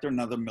art director,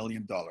 another $1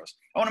 million. I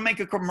want to make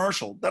a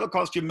commercial. That'll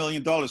cost you $1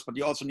 million, but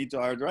you also need to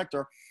hire a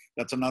director.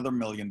 That's another $1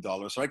 million,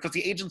 right? Because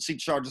the agency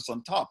charges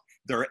on top.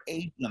 There are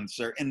agents,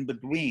 they're in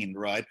between,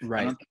 right?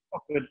 Right. And on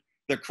top of it,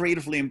 They're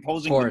creatively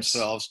imposing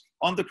themselves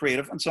on the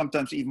creative and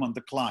sometimes even on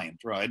the client,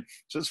 right?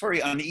 So it's very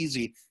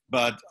uneasy,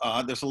 but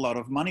there's a lot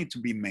of money to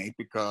be made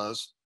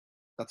because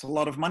that's a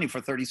lot of money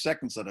for 30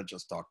 seconds that I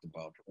just talked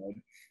about, right?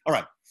 All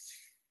right.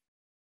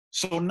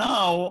 So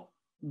now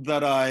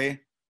that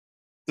I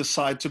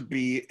decide to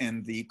be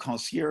in the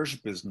concierge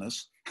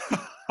business,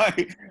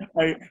 I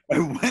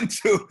went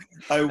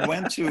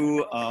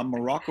to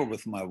Morocco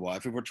with my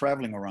wife. We were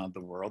traveling around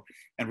the world,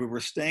 and we were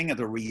staying at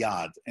a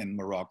riad in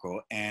Morocco.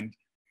 And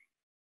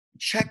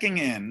checking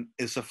in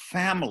is a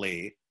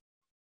family,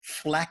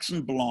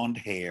 flaxen blonde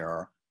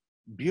hair,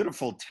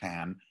 beautiful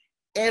tan,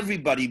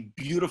 everybody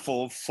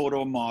beautiful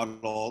photo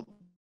model.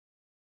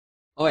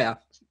 Oh yeah.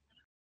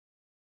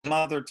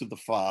 Mother to the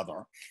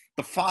father.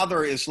 The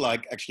father is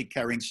like actually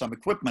carrying some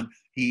equipment.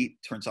 He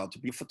turns out to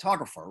be a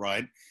photographer,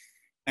 right?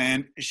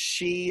 And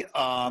she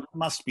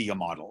must be a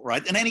model,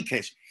 right? In any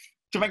case,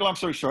 to make a long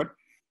story short,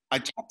 I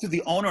talked to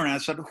the owner and I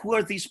said, who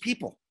are these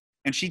people?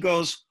 And she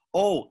goes,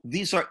 oh,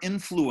 these are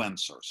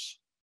influencers.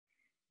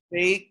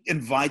 They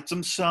invite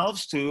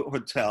themselves to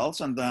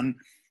hotels and then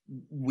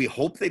we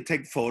hope they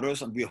take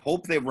photos and we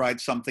hope they write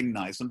something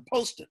nice and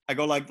post it. I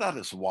go like, that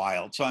is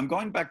wild. So I'm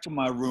going back to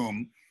my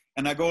room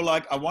and I go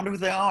like, I wonder who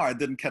they are. I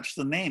didn't catch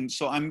the name.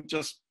 So I'm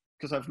just,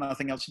 because I have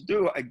nothing else to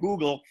do, I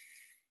Google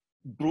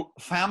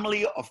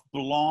family of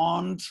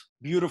blonde,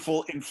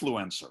 beautiful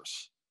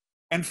influencers.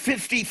 And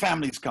 50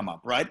 families come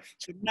up, right?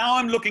 So now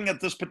I'm looking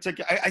at this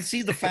particular, I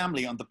see the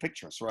family on the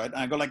pictures, right? And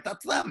I go like,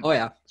 that's them. Oh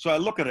yeah. So I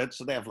look at it.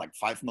 So they have like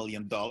 5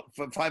 million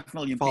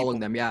following people.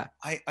 them, yeah.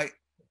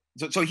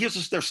 So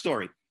here's their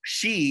story.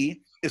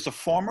 She is a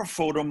former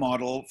photo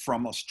model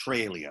from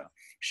Australia.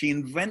 She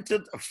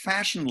invented a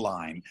fashion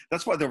line.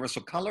 That's why they were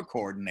so color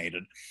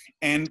coordinated.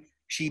 And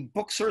she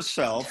books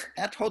herself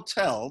at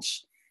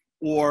hotels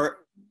or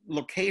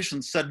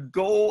locations that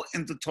go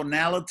into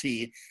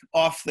tonality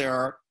of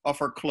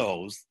her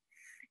clothes.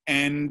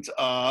 And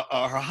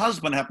her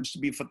husband happens to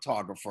be a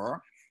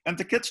photographer. And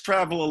the kids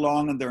travel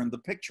along and they're in the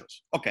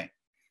pictures. Okay,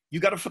 you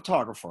got a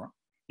photographer.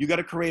 You got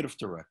a creative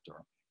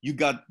director. You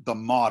got the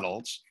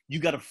models, you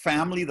got a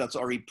family that's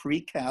already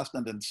precast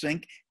and in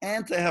sync,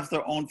 and they have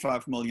their own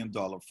 $5 million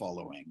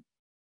following.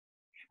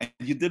 And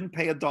you didn't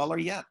pay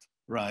 $1 yet,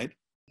 right?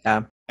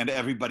 Yeah. And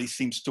everybody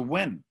seems to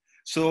win.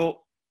 So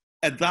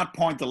at that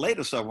point, the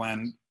latest I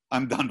went,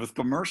 I'm done with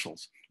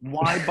commercials.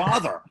 Why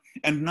bother?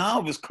 And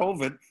now with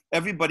COVID,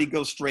 everybody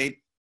goes straight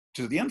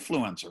to the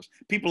influencers.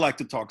 People like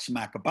to talk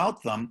smack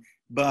about them,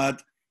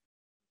 but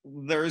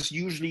there's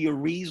usually a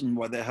reason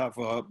why they have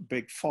a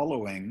big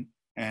following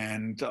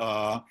and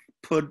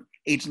put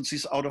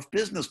agencies out of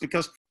business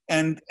because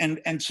and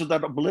so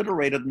that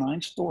obliterated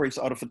 9 stories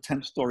out of a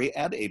 10-story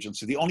ad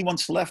agency. The only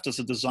ones left is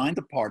the design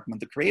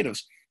department, the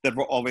creatives that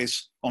were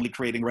always only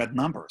creating red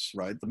numbers,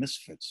 right? The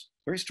misfits.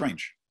 Very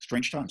strange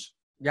times.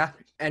 Yeah,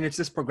 and it's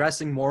just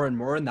progressing more and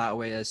more in that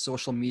way as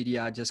social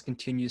media just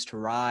continues to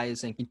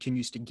rise and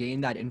continues to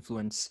gain that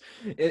influence.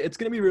 It's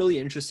going to be really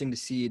interesting to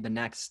see the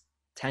next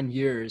 10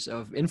 years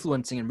of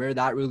influencing and where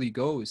that really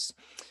goes.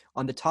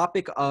 On the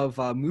topic of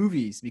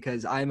movies,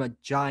 because I'm a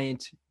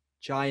giant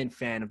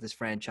fan of this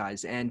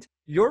franchise, and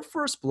your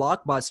first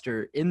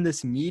blockbuster in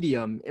this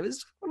medium, it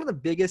was one of the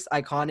biggest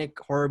iconic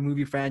horror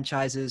movie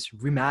franchises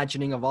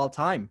reimagining of all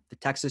time, the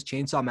Texas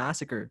Chainsaw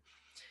Massacre.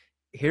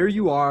 Here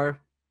you are,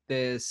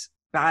 this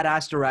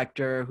badass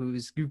director who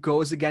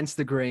goes against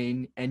the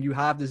grain, and you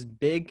have this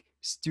big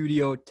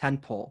studio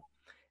tentpole.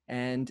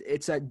 And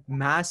it's a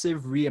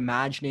massive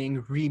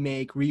reimagining,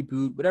 remake,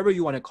 reboot, whatever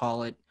you want to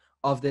call it,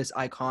 of this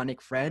iconic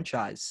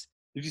franchise.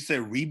 Did you say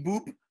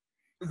reboot?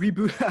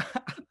 Reboot.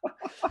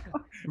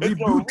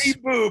 It's a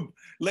reboot,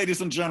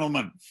 ladies and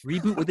gentlemen.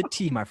 Reboot with a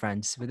T, my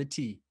friends, with a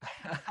T.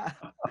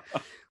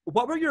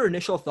 What were your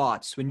initial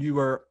thoughts when you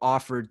were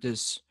offered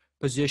this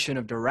position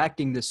of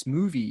directing this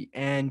movie?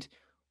 And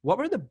what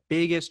were the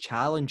biggest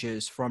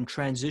challenges from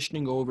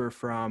transitioning over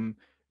from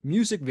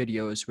music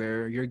videos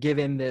where you're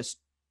given this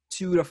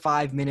 2 to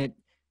 5 minute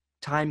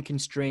time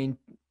constraint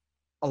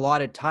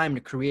allotted time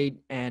to create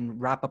and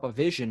wrap up a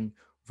vision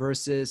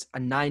versus a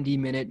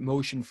 90-minute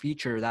motion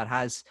feature that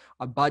has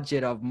a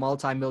budget of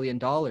multi-million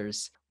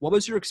dollars? What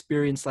was your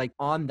experience like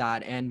on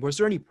that? And was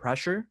there any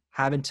pressure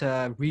having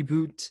to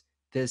reboot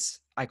this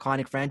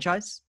iconic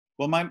franchise?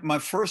 Well, my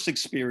first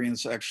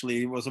experience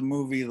actually was a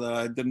movie that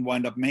I didn't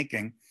wind up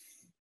making.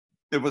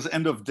 It was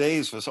End of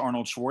Days with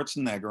Arnold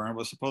Schwarzenegger, and it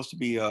was supposed to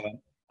be a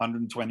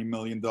 $120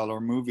 million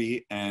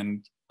movie,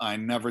 and I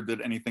never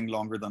did anything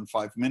longer than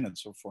 5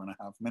 minutes or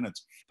 4.5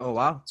 minutes. Oh,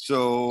 wow.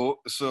 So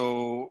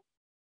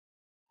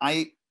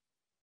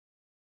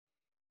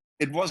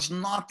it was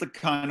not the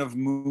kind of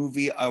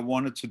movie I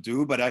wanted to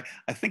do, but I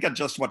think I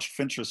just watched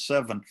Fincher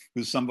 7,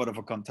 who's somewhat of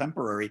a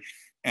contemporary,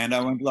 and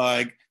I went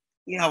like,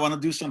 yeah, I want to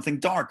do something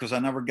dark because I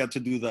never get to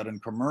do that in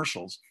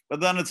commercials.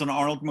 But then it's an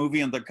Arnold movie,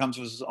 and that comes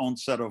with its own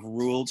set of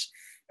rules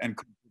and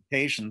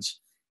complications.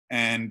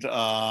 And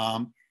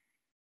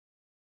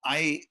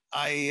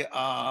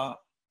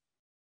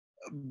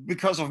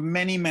because of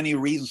many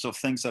reasons of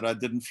things that I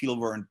didn't feel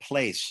were in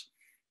place,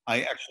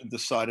 I actually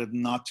decided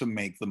not to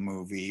make the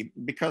movie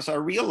because I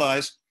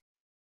realized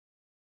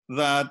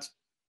that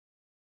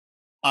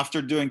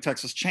after doing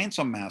Texas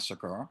Chainsaw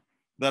Massacre,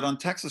 that on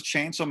Texas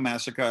Chainsaw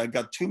Massacre, I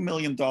got $2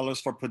 million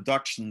for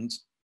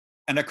productions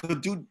and I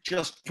could do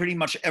just pretty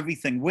much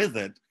everything with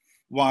it.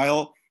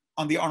 While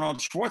on the Arnold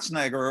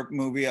Schwarzenegger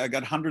movie, I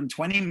got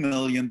 $120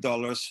 million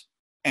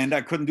and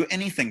I couldn't do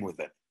anything with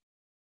it.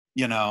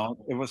 You know,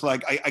 it was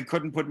like I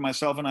couldn't put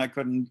myself in, I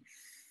couldn't,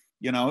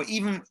 you know,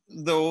 even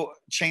though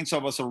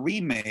Chainsaw was a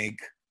remake,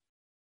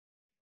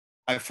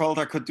 I felt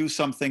I could do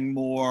something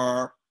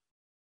more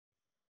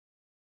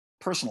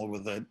personal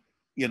with it,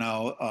 you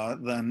know,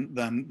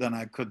 than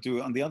I could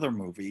do on the other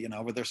movie, you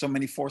know, where there's so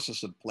many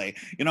forces at play.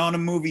 You know, in a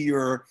movie,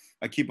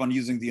 I keep on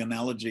using the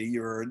analogy,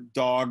 you're a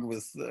dog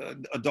with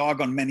a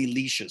dog on many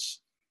leashes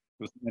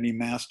with many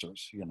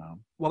masters, you know.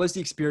 What was the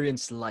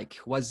experience like?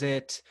 Was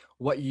it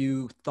what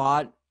you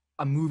thought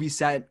a movie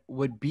set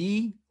would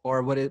be,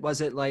 or was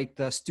it like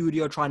the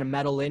studio trying to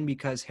meddle in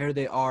because here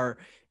they are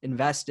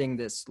investing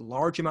this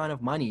large amount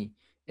of money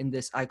in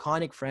this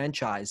iconic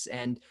franchise,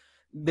 and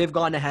they've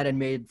gone ahead and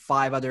made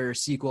 5 other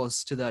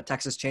sequels to the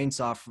Texas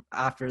Chainsaw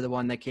after the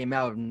one that came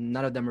out, and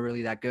none of them are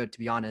really that good, to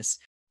be honest.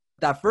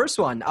 That first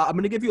one, I'm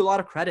going to give you a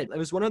lot of credit. It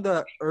was one of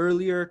the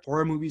earlier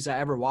horror movies I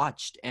ever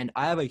watched, and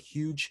I have a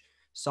huge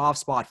soft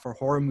spot for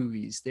horror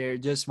movies. They're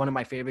just one of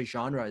my favorite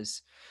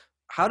genres.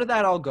 How did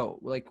that all go?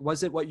 Like,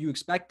 was it what you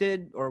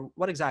expected, or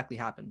what exactly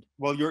happened?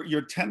 Well,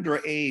 your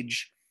tender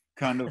age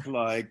kind of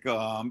like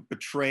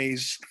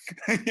betrays,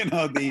 you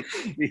know,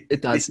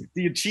 It does.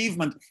 the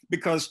achievement,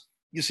 because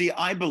you see,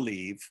 I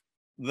believe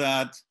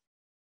that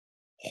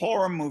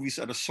horror movies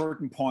at a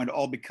certain point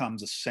all become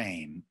the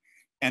same.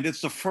 And it's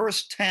the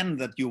first 10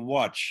 that you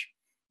watch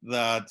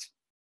that,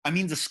 I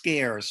mean, the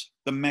scares,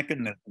 the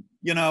mechanism,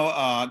 you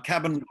know,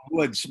 Cabin in the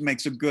Woods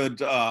makes a good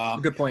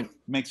point.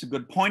 Makes a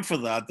good point for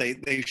that.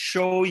 They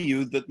show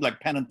you that, like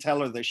Penn and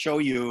Teller, they show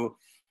you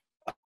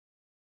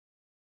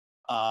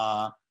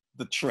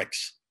the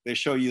tricks. They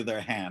show you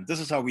their hand. This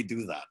is how we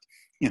do that,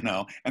 you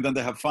know, and then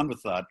they have fun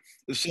with that.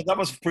 So that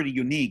was pretty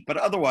unique. But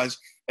otherwise,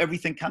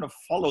 everything kind of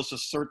follows a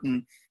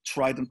certain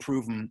tried and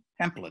proven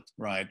template,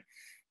 right?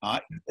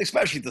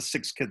 Especially the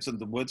Six Kids in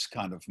the Woods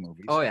kind of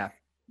movies. Oh, yeah.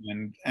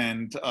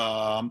 And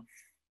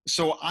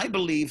so I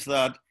believe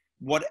that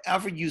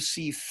whatever you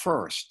see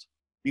first,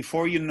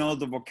 before you know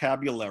the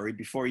vocabulary,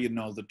 before you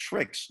know the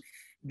tricks,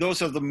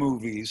 those are the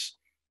movies.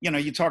 You know,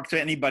 you talk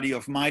to anybody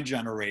of my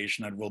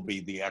generation, it will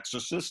be The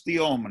Exorcist, The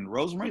Omen,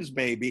 Rosemary's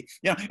Baby.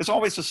 You know, it's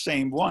always the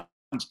same ones.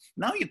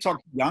 Now you talk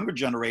to the younger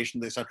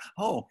generation, they said,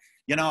 oh,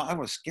 you know, I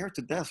was scared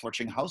to death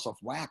watching House of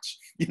Wax.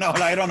 You know,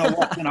 and I don't know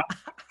what, you know.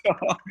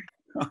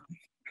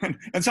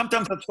 And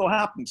sometimes that still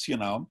happens, you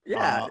know.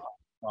 Yeah.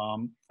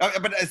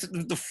 But it's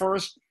the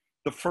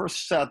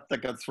first set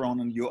that got thrown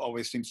on you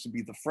always seems to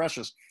be the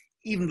freshest,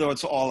 even though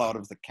it's all out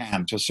of the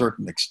can to a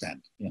certain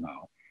extent, you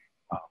know.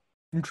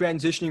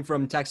 Transitioning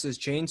from Texas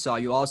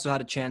Chainsaw, you also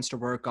had a chance to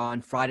work on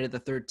Friday the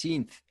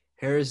 13th.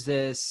 Here's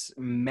this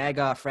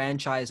mega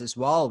franchise as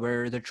well,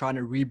 where they're trying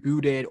to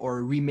reboot it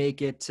or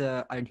remake it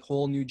to a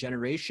whole new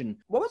generation.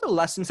 What were the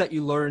lessons that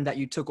you learned that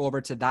you took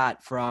over to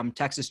that from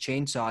Texas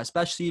Chainsaw,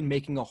 especially in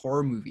making a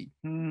horror movie?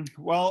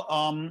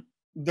 Well,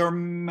 there are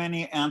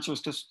many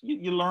answers. Just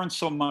you learn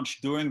so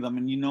much doing them,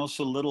 and you know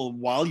so little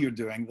while you're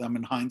doing them.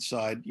 In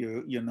hindsight,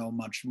 you know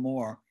much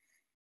more.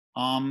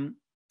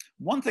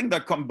 One thing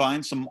that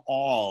combines them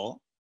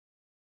all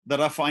that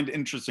I find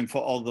interesting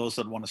for all those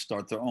that want to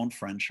start their own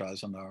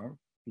franchise and are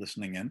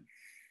listening in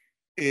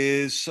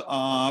is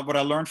what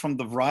I learned from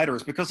the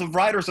writers, because the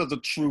writers are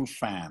the true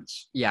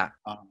fans. Yeah.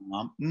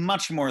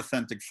 Much more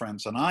authentic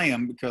friends than I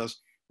am, because,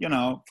 you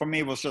know, for me,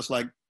 it was just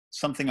like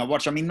something I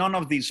watched. I mean, none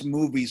of these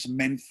movies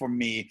meant for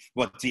me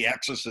what The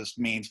Exorcist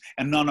means,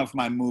 and none of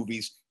my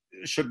movies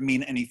should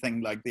mean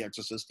anything like The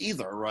Exorcist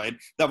either, right?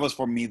 That was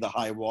for me the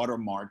high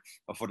watermark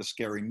of what a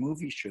scary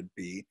movie should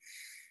be.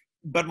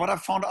 But what I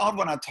found out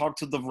when I talked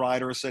to the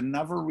writers, they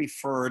never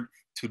referred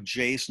to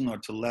Jason or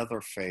to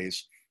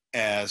Leatherface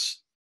as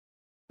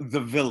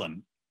the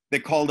villain. They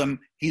called him,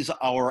 he's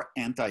our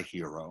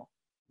anti-hero.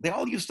 They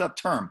all used that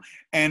term.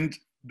 And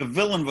the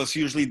villain was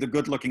usually the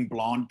good-looking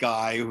blonde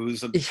guy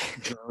who's a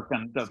jerk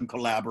and doesn't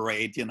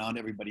collaborate, you know, and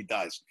everybody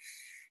dies.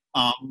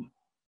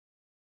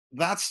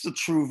 That's the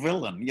true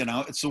villain, you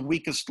know. It's the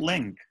weakest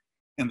link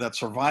in that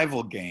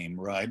survival game,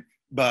 right?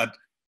 But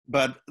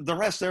the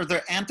rest,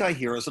 they're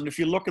anti-heroes, and if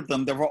you look at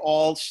them, they were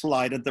all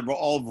slighted, they were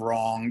all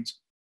wronged,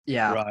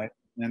 yeah, right?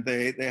 And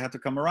they had to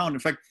come around. In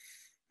fact,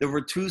 there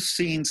were 2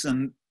 scenes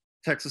in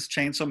Texas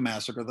Chainsaw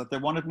Massacre that they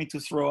wanted me to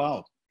throw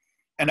out,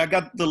 and I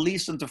got the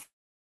least into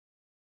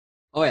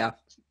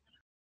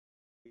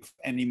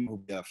any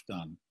movie I've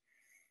done.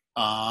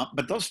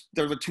 But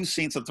there were 2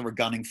 scenes that they were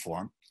gunning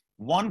for.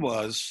 One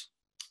was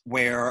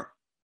where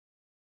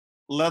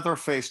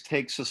Leatherface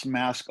takes his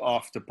mask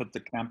off to put the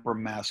Kemper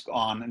mask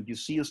on, and you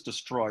see his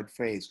destroyed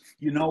face.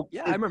 You know,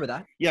 yeah, I remember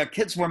that. Yeah,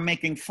 kids were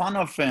making fun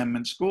of him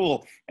in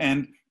school,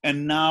 and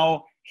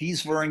now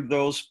he's wearing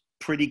those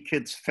pretty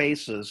kids'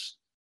 faces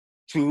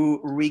to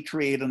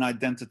recreate an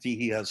identity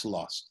he has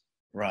lost,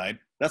 right?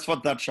 That's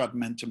what that shot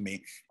meant to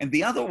me. And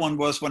the other one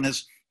was when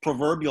his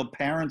proverbial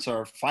parents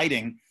are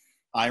fighting,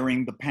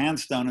 ironing the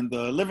pants down in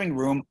the living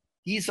room.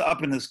 He's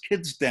up in his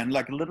kid's den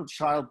like a little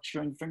child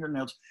chewing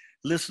fingernails,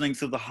 listening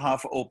to the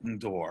half-open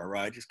door,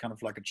 right? He's kind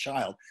of like a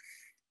child.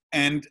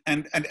 And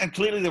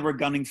clearly they were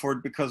gunning for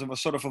it because it was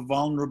sort of a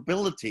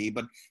vulnerability,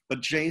 but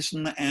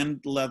Jason and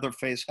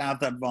Leatherface have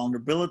that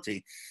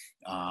vulnerability.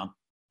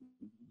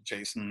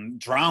 Jason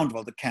drowned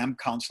while the camp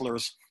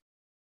counselors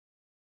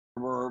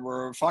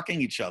were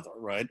fucking each other,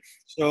 right?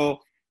 So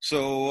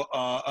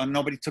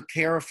nobody took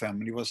care of him,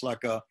 and he was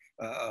like a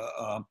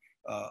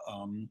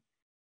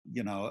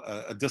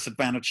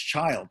disadvantaged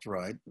child,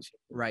 right?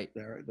 Right.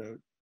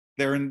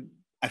 Therein,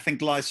 I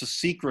think, lies the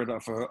secret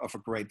of a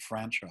great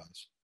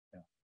franchise.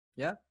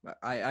 Yeah,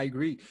 I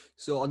agree.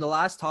 So on the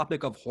last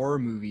topic of horror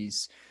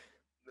movies,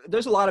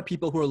 there's a lot of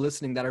people who are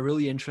listening that are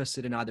really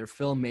interested in either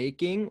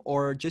filmmaking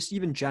or just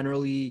even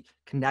generally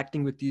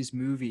connecting with these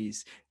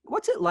movies.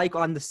 What's it like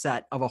on the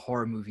set of a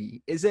horror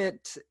movie? Is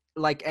it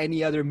like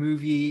any other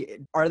movie?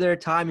 Are there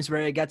times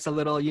where it gets a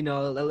little, a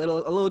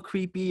little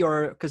creepy,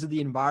 or because of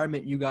the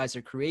environment you guys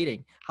are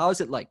creating? How is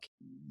it like?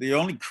 The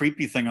only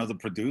creepy thing are the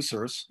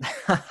producers.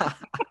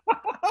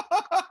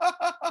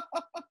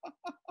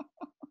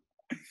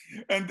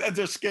 and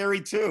they're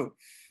scary too.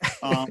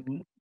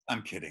 I'm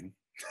kidding.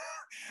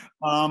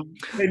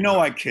 They know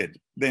I kid.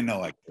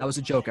 That was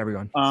a joke,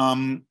 everyone.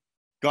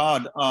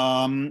 God,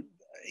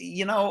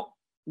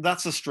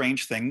 that's a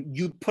strange thing.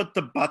 You put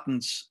the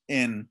buttons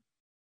in,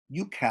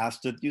 you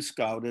cast it, you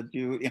scout it,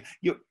 you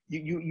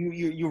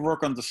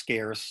work on the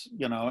scares,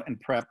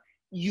 and prep.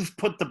 You've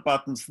put the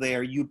buttons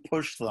there, you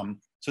push them,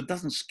 so it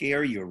doesn't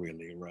scare you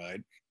really,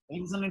 right? It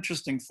was an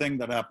interesting thing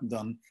that happened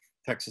on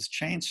Texas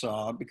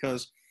Chainsaw,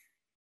 because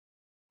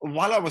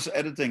while I was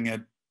editing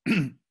it,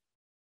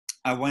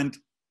 I went,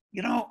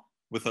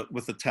 with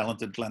the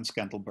talented Glenn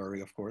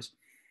Scantlebury, of course.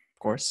 Of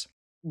course.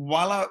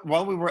 While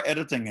we were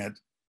editing it,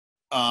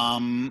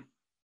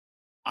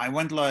 I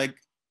went like,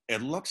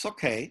 it looks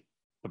okay.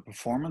 The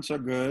performances are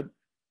good.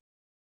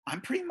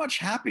 I'm pretty much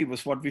happy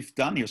with what we've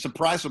done here.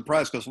 Surprise,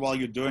 surprise, because while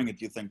you're doing it,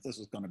 you think this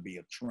is going to be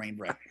a train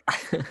wreck.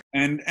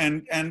 and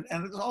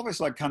it's always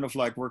like kind of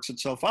like works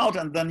itself out.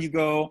 And then you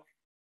go,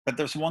 but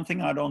there's one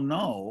thing I don't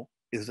know.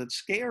 Is it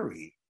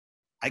scary?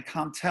 I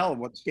can't tell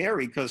what's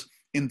scary, because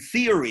in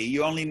theory,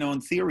 you only know in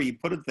theory, you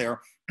put it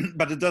there,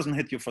 but it doesn't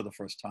hit you for the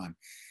first time.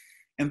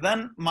 And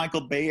then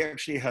Michael Bay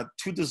actually had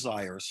two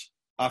desires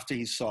after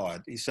he saw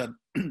it. He said,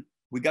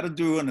 we got to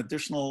do an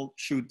additional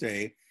shoot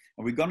day,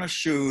 and we're going to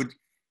shoot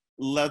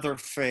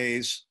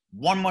Leatherface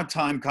one more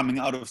time coming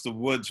out of the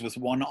woods with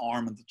one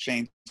arm and the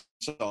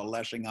chainsaw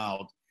lashing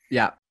out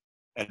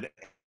at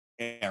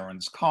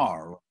Aaron's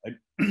car.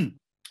 Right?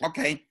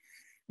 Okay.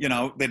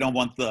 They don't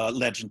want the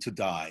legend to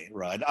die,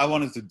 right? I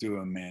wanted to do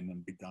him in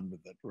and be done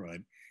with it,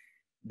 right?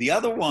 The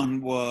other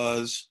one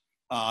was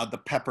the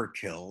pepper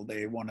kill.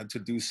 They wanted to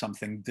do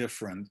something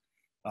different,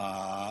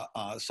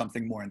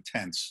 something more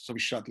intense. So we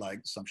shot like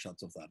some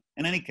shots of that.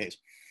 In any case,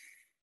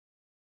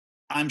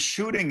 I'm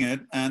shooting it,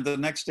 and the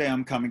next day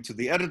I'm coming to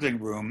the editing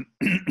room,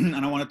 and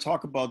I want to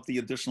talk about the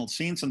additional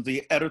scenes, and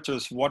the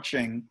editor's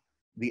watching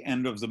the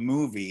end of the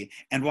movie.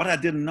 And what I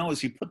didn't know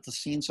is he put the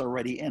scenes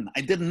already in.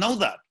 I didn't know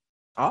that.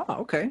 Oh,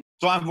 okay.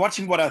 So I'm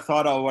watching what I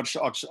thought I watched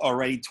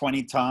already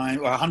 20 times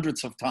or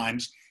hundreds of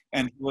times,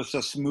 and he was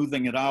just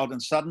smoothing it out.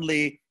 And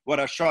suddenly what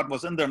I shot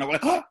was in there, and I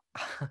went, oh!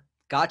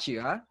 Got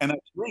you, huh? And I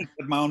shrieked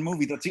at my own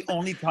movie. That's the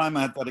only time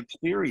I had that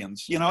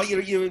experience.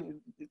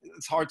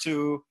 It's hard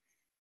to,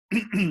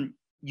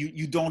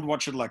 you don't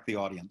watch it like the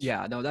audience.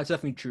 Yeah, no, that's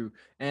definitely true.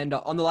 And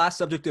on the last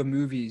subject of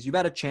movies, you've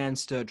had a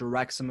chance to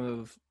direct some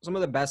of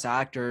the best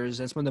actors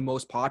and some of the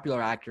most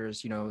popular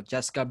actors,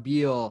 Jessica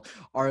Biel,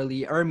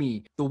 Arlie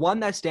Ermy. The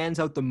one that stands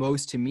out the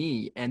most to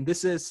me, and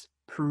this is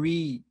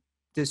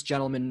this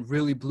gentleman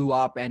really blew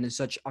up and is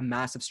such a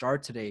massive star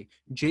today,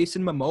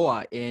 Jason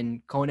Momoa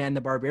in Conan the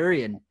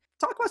Barbarian.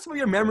 Talk about some of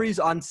your memories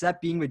on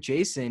set being with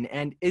Jason,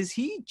 and is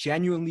he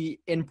genuinely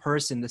in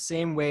person the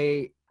same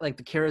way, like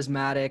the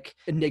charismatic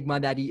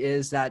enigma that he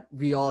is, that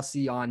we all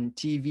see on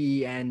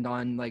TV and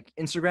on like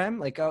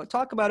Instagram? Like,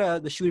 talk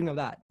about the shooting of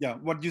that. Yeah,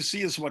 what you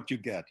see is what you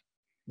get.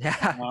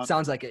 Yeah,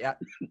 sounds like it. Yeah,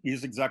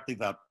 he's exactly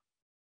that,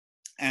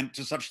 and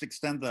to such an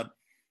extent that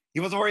he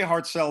was a very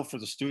hard sell for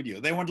the studio.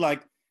 They went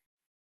like,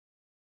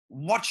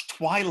 watch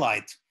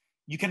Twilight.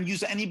 You can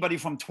use anybody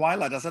from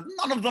Twilight. I said,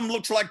 none of them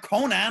looks like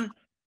Conan.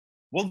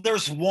 Well,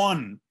 there's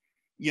one,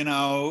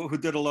 who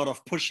did a lot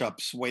of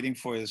push-ups waiting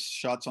for his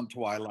shots on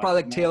Twilight.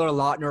 Probably like Taylor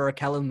Lautner or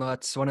Kellen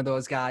Lutz, one of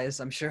those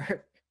guys, I'm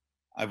sure.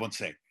 I won't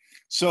say.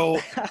 So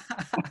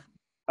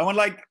I went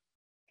like,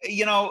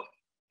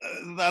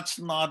 that's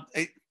not,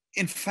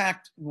 in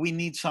fact, we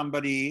need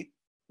somebody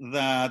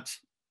that,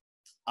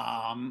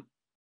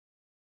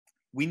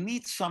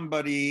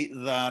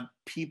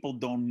 people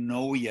don't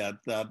know yet,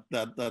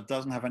 that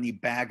doesn't have any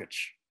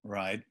baggage,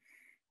 right?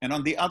 And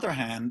on the other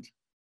hand,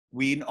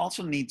 we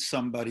also need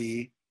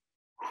somebody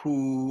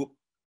who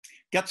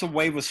gets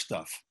away with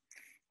stuff.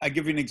 I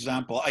give you an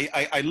example.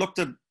 I looked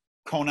at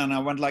Conan and I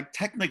went like,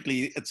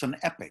 technically it's an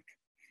epic,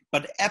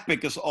 but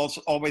epic is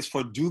also always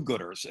for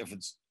do-gooders. If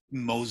it's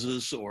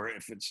Moses or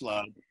if it's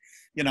like,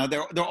 you know,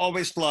 they're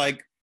always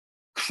like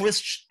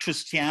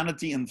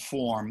Christianity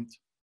informed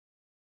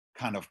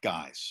kind of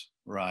guys,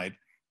 right?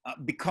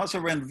 Because they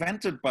were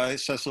invented by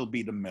Cecil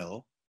B.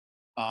 DeMille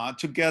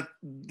to get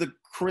the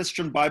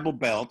Christian Bible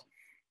Belt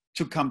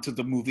to come to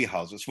the movie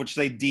houses, which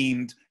they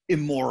deemed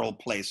immoral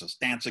places,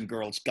 dancing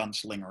girls,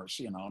 gunslingers,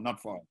 you know,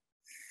 not for.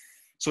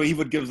 So he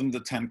would give them the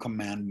 10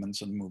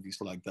 Commandments and movies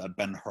like that,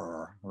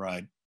 Ben-Hur,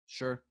 right?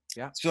 Sure,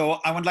 yeah. So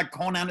I went like,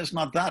 Conan is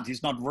not that.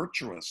 He's not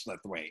virtuous that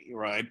way,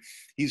 right?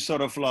 He's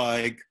sort of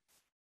like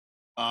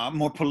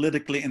more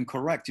politically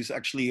incorrect. He's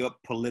actually a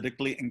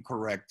politically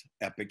incorrect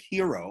epic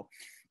hero.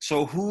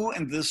 So who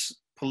in this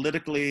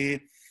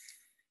politically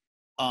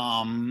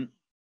a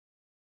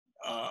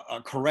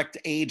correct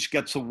age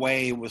gets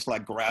away with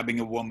like grabbing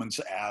a woman's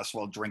ass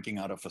while drinking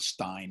out of a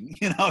stein,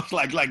 you know, it's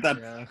like that.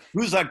 Yeah.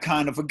 Who's that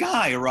kind of a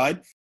guy, right?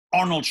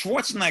 Arnold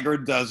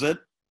Schwarzenegger does it,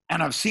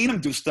 and I've seen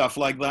him do stuff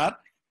like that.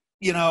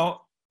 You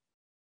know,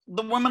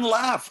 the women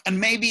laugh, and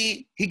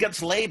maybe he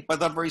gets laid by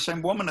that very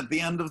same woman at the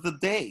end of the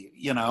day.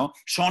 You know,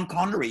 Sean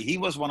Connery, he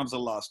was one of the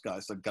last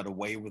guys that got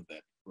away with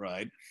it,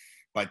 right?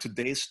 By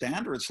today's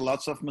standards,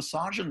 lots of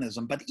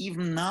misogynism, but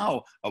even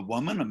now, a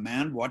woman, a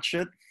man watch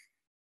it,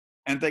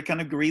 and they can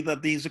agree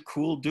that he's a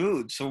cool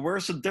dude. So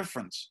where's the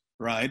difference,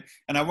 right?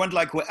 And I went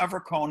like, whoever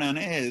Conan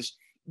is,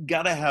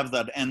 gotta have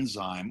that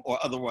enzyme, or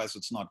otherwise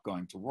it's not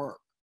going to work.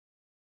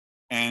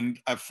 And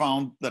I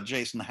found that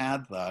Jason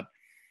had that,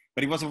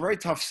 but he was a very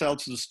tough sell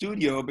to the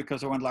studio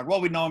because I went like,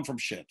 well, we know him from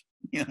shit,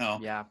 you know?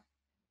 Yeah.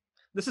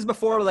 This is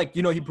before, like,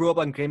 you know, he grew up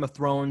on Game of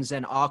Thrones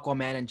and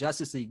Aquaman and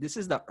Justice League. This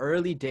is the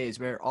early days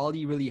where all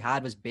he really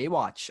had was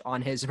Baywatch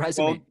on his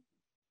resume. Well,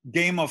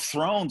 Game of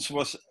Thrones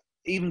was,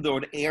 even though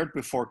it aired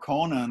before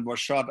Conan, was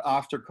shot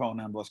after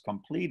Conan was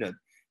completed.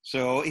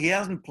 So he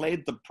hasn't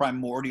played the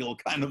primordial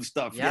kind of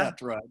stuff yet,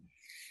 right?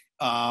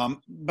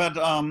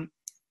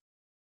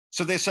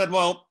 So they said,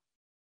 well,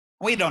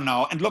 we don't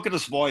know. And look at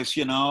his voice,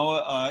 you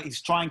know,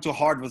 he's trying too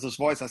hard with his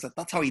voice. I said,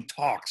 that's how he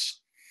talks.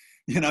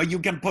 You know, you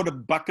can put a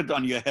bucket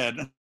on your head.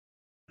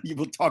 You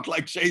will talk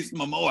like Jason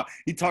Momoa.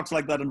 He talks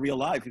like that in real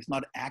life. He's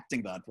not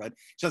acting that, right?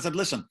 So I said,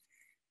 listen,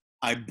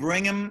 I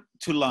bring him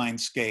to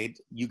Lionsgate.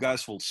 You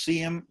guys will see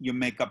him. You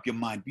make up your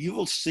mind. You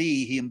will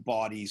see he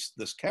embodies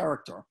this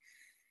character.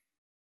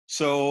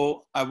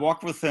 So I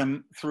walked with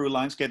him through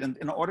Lionsgate. And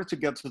in order to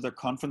get to the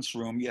conference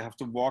room, you have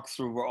to walk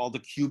through where all the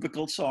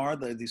cubicles are,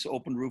 these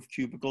open roof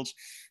cubicles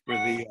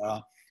where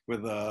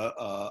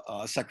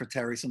the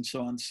secretaries and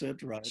so on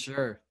sit, right?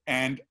 Sure.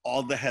 And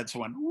all the heads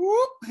went,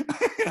 whoop,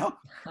 you know,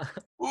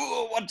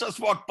 ooh, what just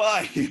walked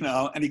by, you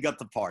know, and he got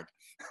the part.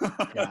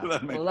 Yeah.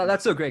 Well,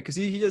 that's so great because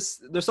he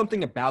just, there's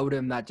something about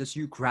him that just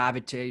you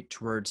gravitate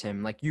towards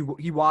him. Like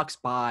he walks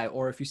by,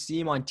 or if you see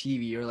him on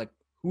TV, you're like,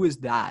 who is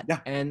that? Yeah.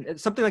 And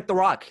it's something like The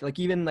Rock, like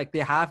even like they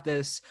have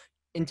this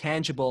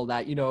intangible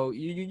that, you know,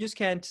 you just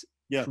can't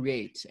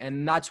create.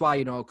 And that's why,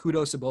 you know,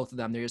 kudos to both of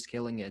them. They're just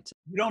killing it.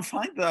 You don't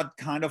find that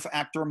kind of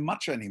actor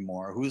much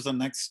anymore. Who's the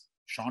next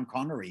Sean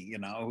Connery, you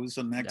know, who's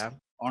the next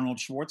Arnold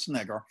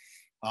Schwarzenegger?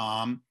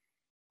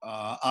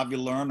 Avi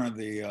Lerner,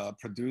 the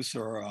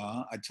producer,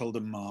 I told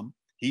him,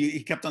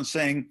 he kept on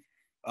saying,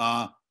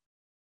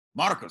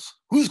 Marcus,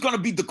 who's going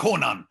to be the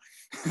Conan?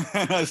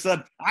 And I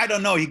said, I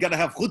don't know. You got to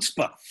have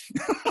chutzpah.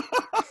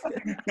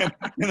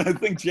 And I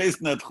think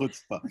Jason had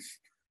chutzpah.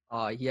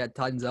 He had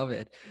tons of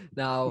it.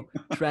 Now,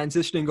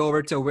 transitioning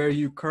over to where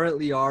you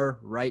currently are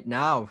right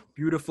now.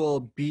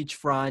 Beautiful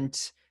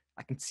beachfront.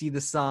 I can see the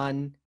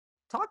sun.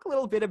 Talk a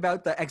little bit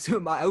about the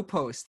Exuma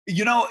Outpost.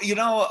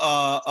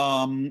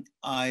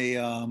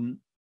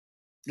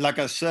 Like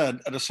I said,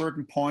 at a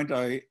certain point,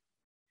 I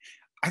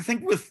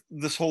think with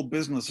this whole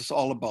business, it's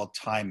all about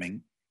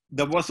timing.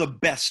 There was a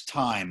best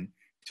time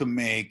to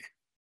make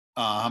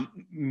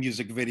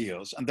music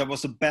videos, and there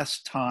was the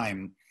best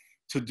time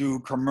to do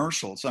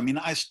commercials. I mean,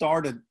 I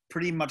started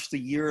pretty much the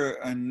year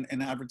in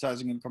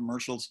advertising and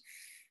commercials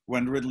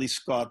when Ridley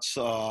Scott's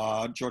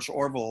George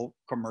Orwell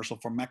commercial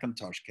for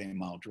Macintosh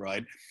came out,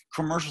 right?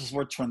 Commercials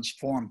were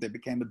transformed. They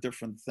became a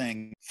different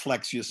thing.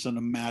 Flex your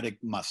cinematic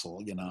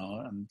muscle, you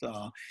know,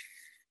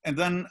 and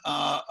then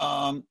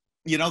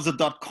you know, the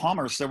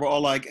dot-commers, they were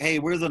all like, hey,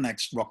 we're the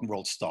next rock and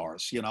roll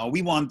stars. You know,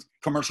 we want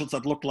commercials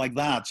that look like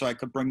that so I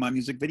could bring my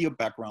music video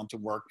background to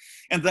work.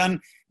 And then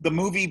the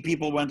movie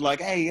people went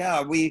like, hey,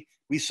 yeah, we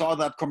saw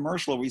that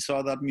commercial. We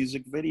saw that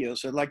music video.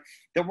 So like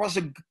there was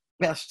a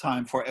best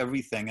time for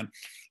everything. And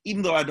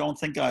even though I don't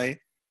think I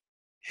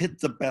hit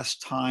the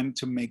best time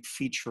to make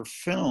feature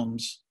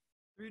films.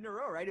 3 in a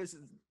row, right? It was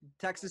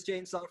Texas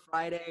Chainsaw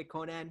Friday,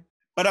 Conan.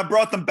 But I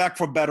brought them back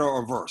for better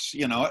or worse.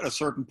 You know, at a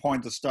certain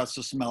point, it starts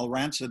to smell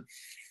rancid.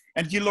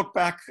 And you look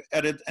back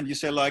at it and you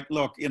say, like,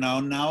 look, you know,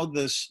 now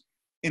this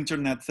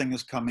internet thing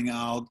is coming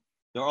out.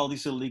 There are all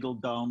these illegal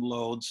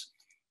downloads.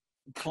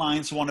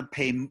 Clients want to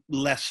pay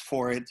less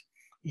for it.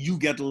 You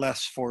get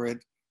less for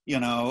it. You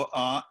know,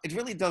 it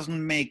really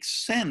doesn't make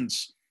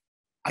sense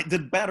I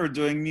did better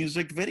doing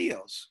music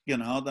videos,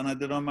 than I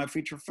did on my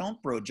feature film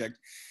project.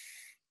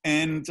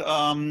 And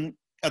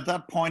at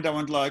that point, I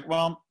went like,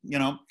 well,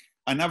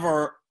 I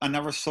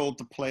never sold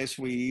the place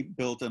we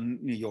built in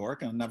New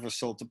York, and I never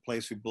sold the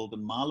place we built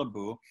in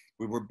Malibu.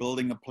 We were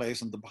building a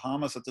place in the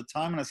Bahamas at the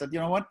time, and I said, you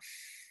know what?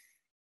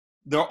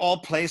 They're all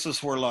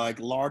places where like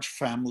large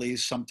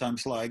families,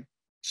 sometimes like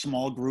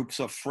small groups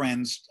of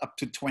friends, up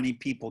to 20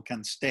 people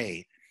can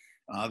stay.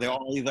 They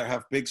all either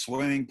have big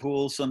swimming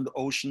pools and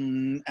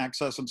ocean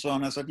access and so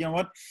on. I said, you know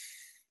what?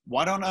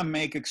 Why don't I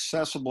make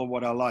accessible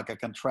what I like? I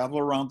can travel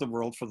around the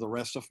world for the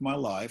rest of my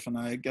life, and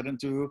I get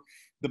into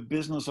the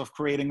business of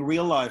creating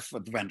real life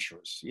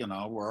adventures, and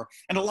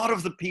a lot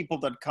of the people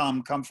that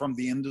come from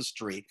the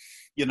industry,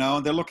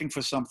 and they're looking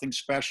for something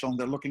special, and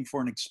they're looking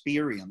for an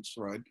experience,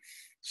 right?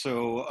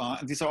 So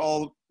these are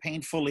all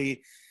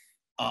painfully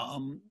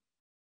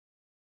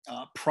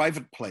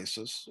private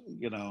places,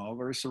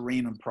 very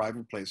serene and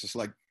private places.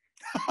 Like,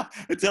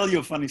 I tell you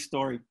a funny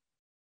story.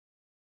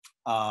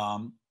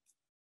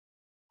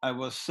 I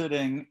was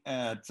sitting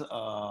at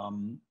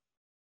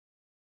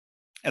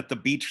the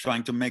beach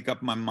trying to make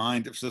up my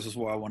mind if this is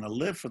where I want to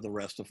live for the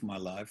rest of my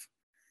life.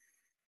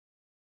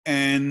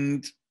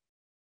 And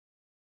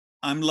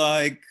I'm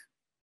like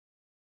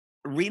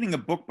reading a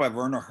book by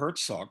Werner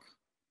Herzog,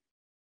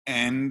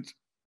 and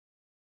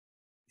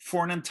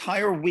for an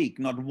entire week,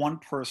 not one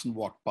person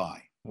walked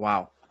by.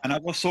 Wow. And I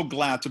was so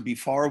glad to be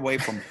far away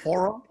from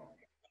horror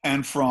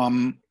and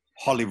from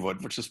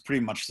Hollywood, which is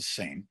pretty much the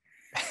same.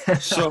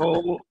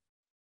 So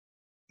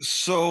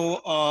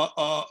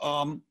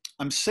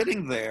I'm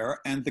sitting there,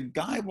 and the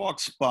guy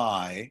walks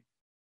by,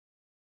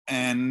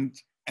 and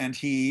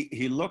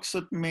he looks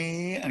at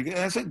me, and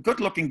he's a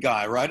good-looking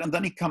guy, right? And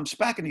then he comes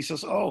back and he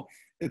says, "Oh,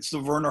 it's the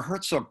Werner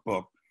Herzog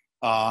book.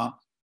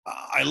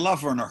 I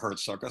love Werner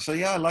Herzog." I say,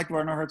 "Yeah, I like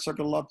Werner Herzog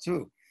a lot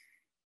too."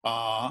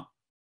 And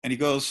he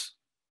goes,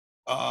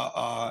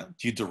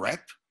 "Do you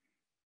direct?"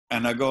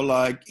 And I go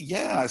like,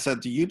 "Yeah." I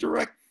said, "Do you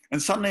direct?"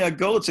 And suddenly I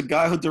go, it's a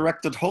guy who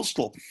directed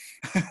Hostel.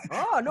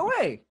 Oh, no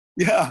way.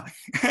 Yeah.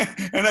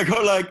 And I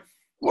go like,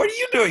 "What are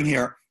you doing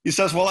here?" He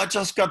says, "Well, I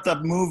just got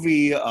that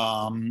movie,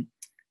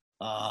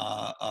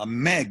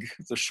 Meg,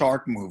 the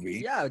shark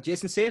movie." Yeah,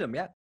 Jason Statham,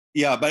 yeah.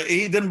 Yeah, but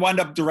he didn't wind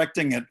up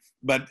directing it.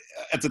 But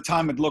at the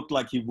time, it looked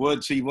like he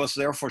would. So he was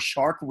there for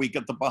Shark Week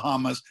at the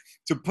Bahamas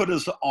to put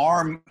his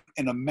arm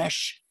in a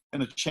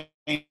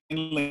chain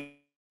link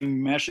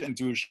mesh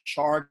into a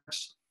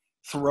shark's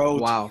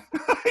throat. Wow.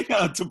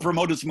 To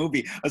promote his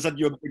movie. I said,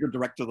 "You're a bigger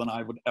director than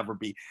I would ever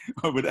be,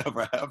 or would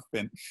ever have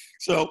been."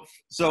 So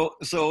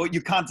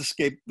you can't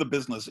escape the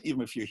business,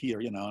 even if you're here,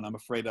 and I'm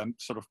afraid I'm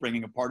sort of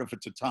bringing a part of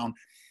it to town.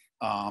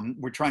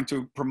 We're trying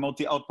to promote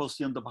the outpost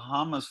here in the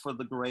Bahamas for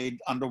the great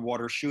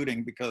underwater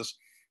shooting, because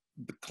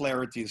the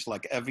clarity is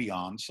like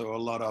Evian. So a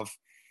lot of,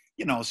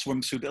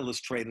 swimsuit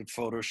illustrated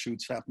photo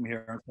shoots happen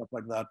here and stuff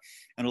like that.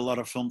 And a lot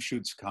of film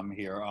shoots come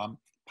here.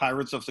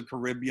 Pirates of the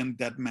Caribbean,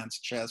 Dead Man's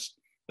Chest,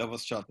 that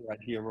was shot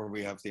right here where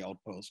we have the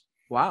outpost.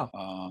 Wow.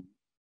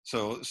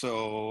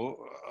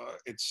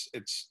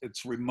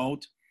 It's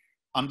remote,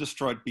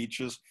 undestroyed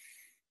beaches.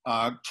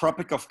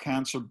 Tropic of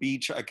Cancer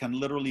Beach, I can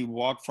literally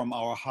walk from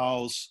our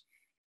house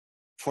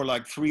for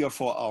like 3 or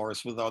 4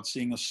 hours without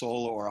seeing a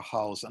soul or a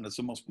house. And it's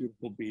the most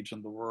beautiful beach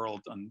in the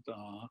world. And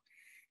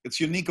it's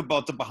unique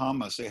about the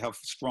Bahamas. They have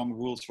strong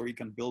rules where you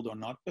can build or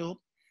not build.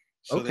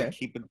 So Okay. they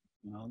keep it,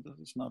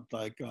 it's not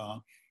like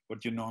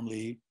what you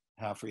normally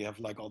have, where you have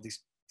like all this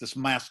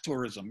mass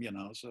tourism,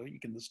 so you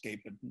can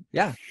escape it.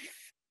 Yeah.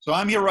 So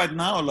I'm here right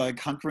now, like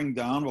hunkering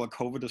down while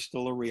COVID is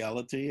still a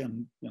reality,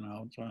 and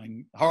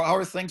trying. How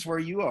are things where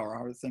you are?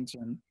 How are things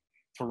in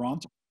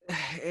Toronto?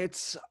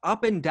 It's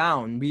up and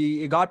down.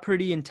 It got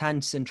pretty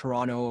intense in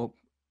Toronto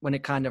when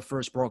it kind of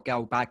first broke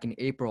out back in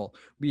April.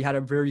 We had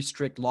a very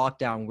strict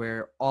lockdown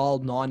where all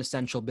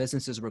non-essential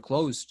businesses were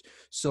closed.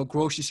 So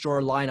grocery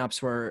store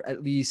lineups were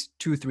at least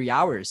 2-3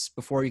 hours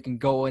before you can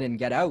go in and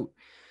get out.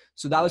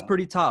 So that was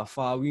pretty tough.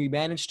 We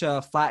managed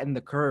to flatten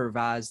the curve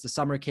as the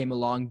summer came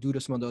along due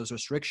to some of those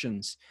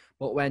restrictions.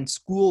 But when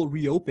school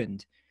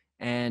reopened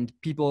and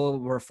people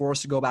were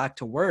forced to go back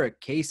to work,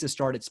 cases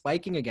started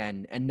spiking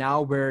again. And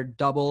now we're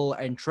double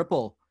and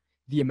triple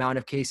the amount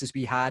of cases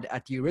we had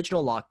at the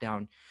original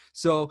lockdown.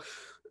 So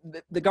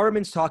the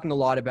government's talking a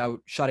lot about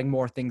shutting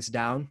more things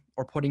down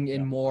or putting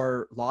in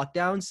more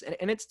lockdowns.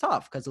 And it's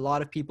tough because a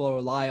lot of people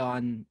rely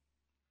on,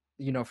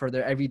 for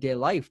their everyday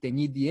life. They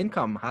need the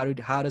income.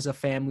 How does a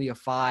family of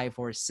 5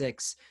 or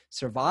 6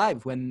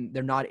 survive when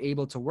they're not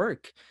able to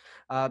work?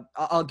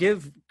 I'll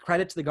give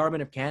credit to the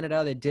government of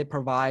Canada. They did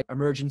provide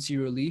emergency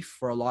relief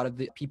for a lot of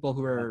the people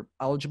who are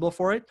eligible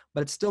for it,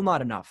 but it's still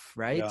not enough,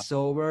 right? Yeah.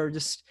 So we're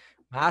just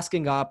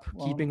masking up,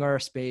 keeping our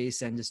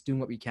space, and just doing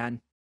what we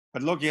can.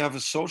 But look, you have a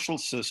social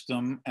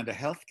system and a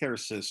healthcare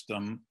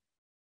system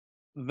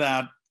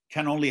that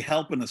can only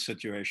help in a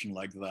situation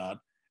like that.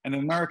 And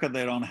in America,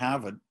 they don't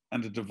have it,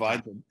 and it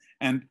divides them.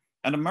 And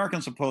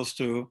Americans supposed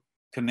to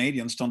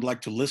Canadians don't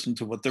like to listen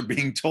to what they're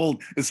being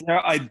told. It's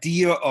their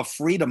idea of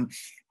freedom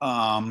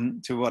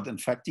to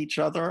infect each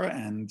other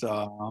and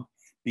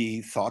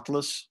be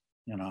thoughtless.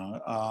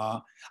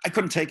 I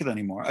couldn't take it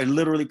anymore. I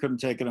literally couldn't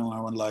take it anymore.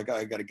 I went like,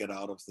 I got to get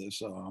out of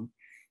this.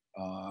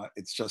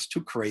 It's just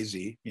too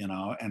crazy,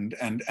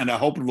 and I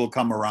hope it will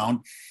come around,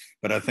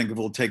 but I think it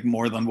will take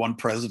more than one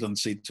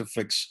presidency to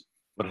fix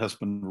what has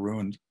been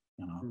ruined.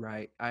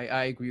 Right.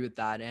 I agree with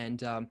that.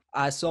 And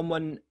as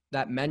someone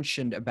that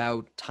mentioned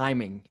about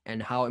timing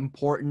and how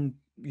important,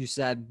 you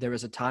said there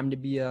was a time to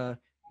be a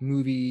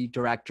movie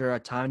director, a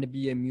time to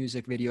be a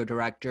music video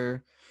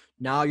director.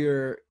 Now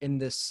you're in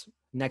this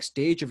next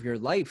stage of your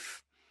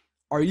life.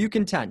 Are you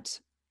content?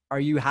 Are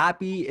you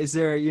happy? Is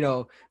there,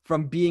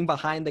 from being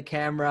behind the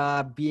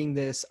camera, being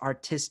this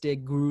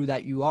artistic guru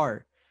that you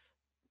are,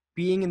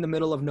 being in the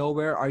middle of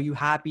nowhere, are you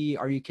happy?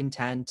 Are you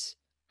content?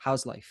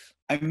 How's life?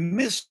 I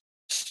miss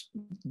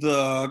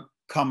the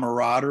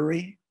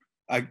camaraderie.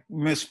 I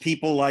miss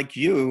people like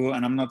you,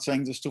 and I'm not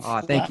saying this to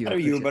flatter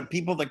you, but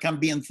people that can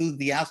be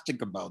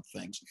enthusiastic about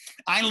things.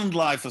 Island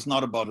life is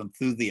not about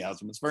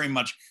enthusiasm. It's very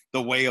much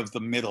the way of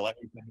the middle.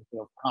 Everything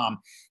feels calm,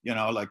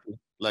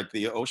 like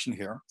the ocean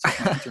here. So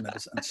the internet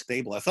is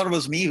unstable. I thought it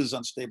was me who's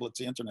unstable. It's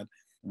the internet.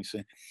 Let me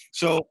see.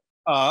 So,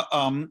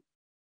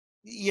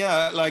 you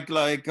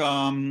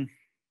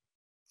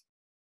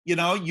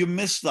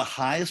miss the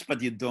highs,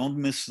 but you don't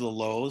miss the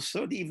lows.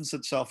 So it evens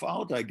itself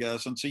out, I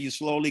guess. And so you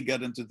slowly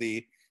get into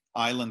the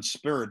island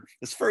spirit.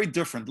 It's very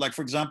different. Like,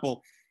 for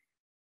example,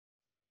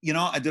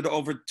 I did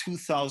over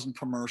 2,000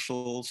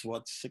 commercials,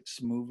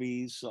 6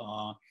 movies.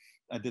 I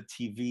did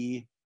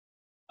TV,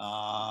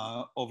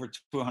 over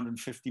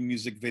 250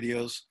 music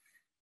videos.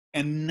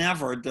 And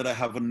never did I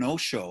have a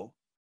no-show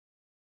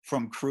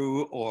from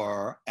crew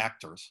or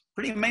actors.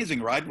 Pretty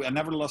amazing, right? I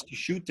never lost a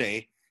shoot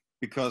day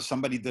because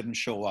somebody didn't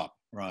show up,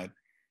 right?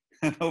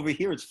 And over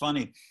here, it's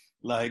funny.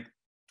 Like,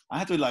 I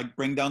had to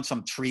bring down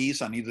some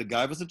trees. I needed a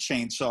guy with a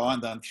chainsaw,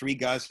 and then 3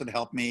 guys that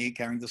helped me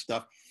carrying the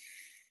stuff.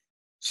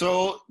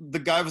 So the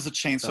guy with the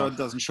chainsaw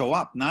doesn't show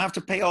up. Now I have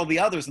to pay all the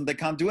others, and they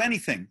can't do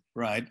anything,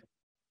 right?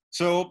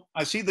 So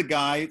I see the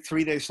guy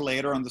 3 days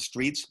later on the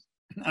streets,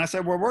 and I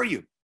said, "Where were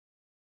you?"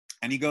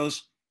 And he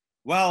goes,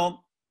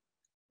 "Well,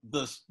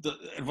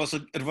 it was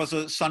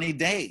a sunny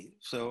day,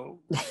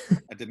 so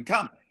I didn't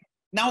come."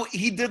 Now,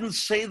 he didn't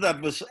say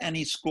that with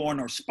any scorn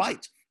or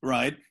spite,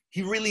 right?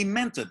 He really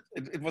meant it.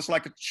 It was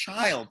like a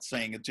child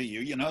saying it to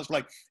you, It's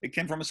like it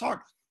came from his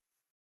heart.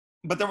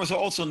 But there was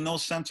also no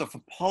sense of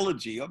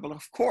apology. But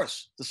of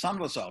course, the sun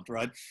was out,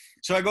 right?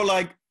 So I go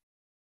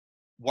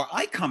where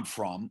I come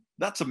from,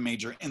 that's a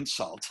major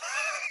insult.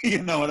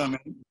 You know what I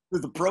mean?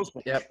 With the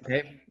process. Yep.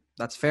 Okay.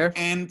 That's fair.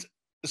 And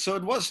so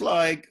it was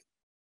like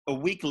a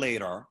week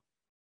later,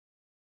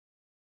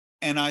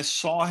 and I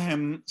saw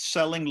him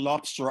selling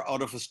lobster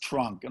out of his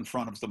trunk in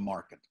front of the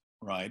market,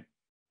 right?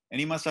 And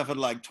he must have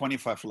had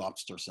 25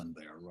 lobsters in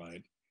there,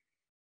 right?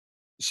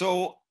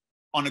 So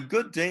on a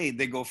good day,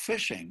 they go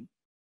fishing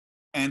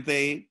and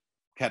they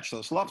catch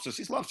those lobsters.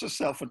 These lobsters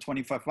sell for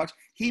 $25.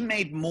 He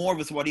made more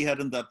with what he had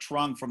in that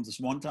trunk from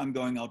this one time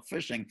going out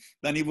fishing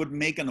than he would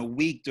make in a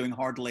week doing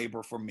hard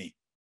labor for me.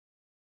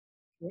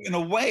 In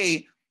a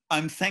way,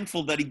 I'm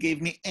thankful that he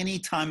gave me any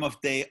time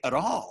of day at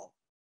all.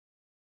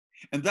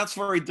 And that's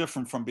very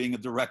different from being a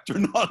director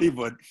in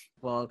Hollywood.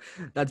 Well,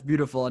 that's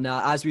beautiful.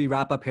 Now, as we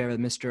wrap up here with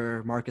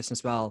Mr. Marcus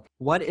Nispel,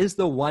 what is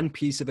the one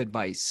piece of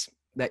advice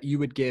that you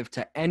would give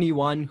to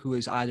anyone who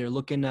is either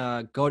looking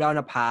to go down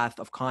a path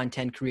of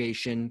content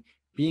creation,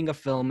 being a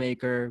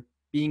filmmaker,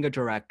 being a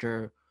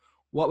director?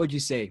 What would you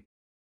say?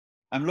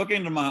 I'm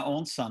looking at my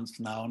own sons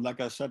now. And like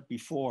I said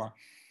before,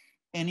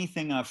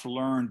 anything I've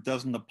learned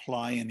doesn't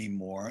apply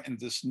anymore in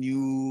this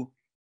new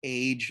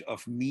age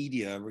of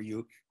media where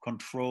you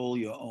control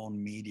your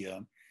own media.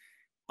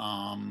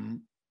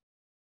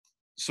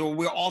 So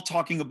we're all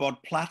talking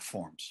about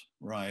platforms,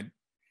 right?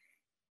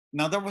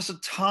 Now, there was a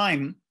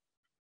time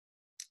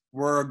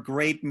where a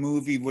great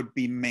movie would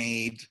be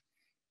made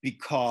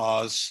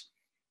because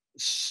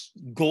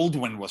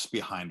Goldwyn was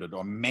behind it,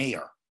 or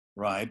Mayer,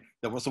 right?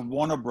 There was a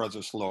Warner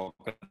Brothers logo,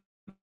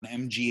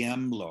 an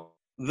MGM logo.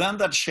 Then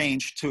that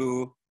changed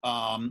to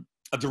a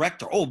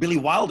director. Oh, Billy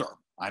Wilder,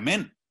 I'm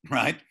in,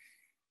 right?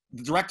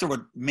 The director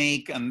would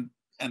make and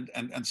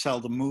sell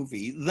the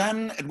movie.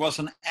 Then it was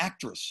an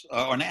actress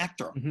or an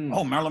actor. Mm-hmm.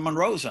 Oh, Marilyn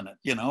Monroe's in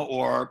it,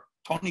 or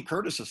Tony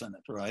Curtis is in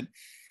it, right?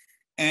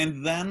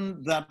 And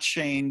then that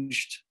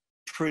changed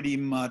pretty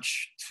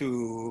much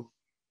to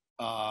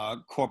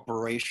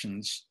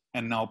corporations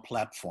and now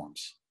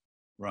platforms,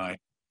 right?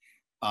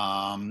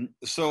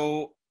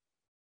 So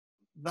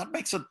that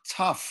makes it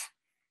tough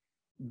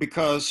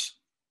because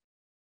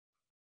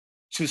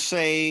to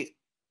say,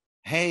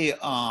 hey,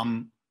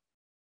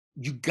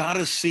 you got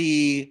to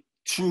see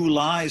True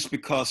Lies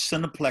because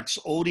Cineplex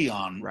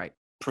Odeon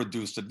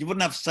produced it. You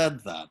wouldn't have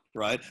said that,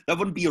 right? That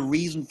wouldn't be a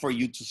reason for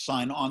you to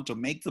sign on to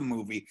make the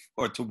movie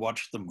or to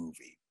watch the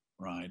movie,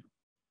 right?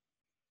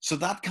 So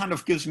that kind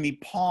of gives me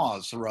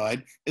pause,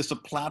 right? Is the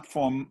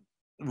platform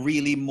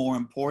really more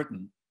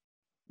important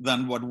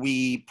than what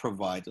we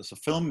provide as a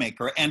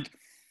filmmaker. And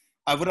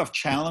I would have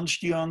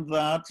challenged you on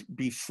that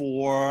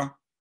before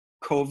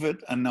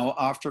COVID, and now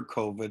after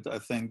COVID, I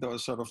think that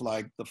was sort of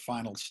like the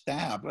final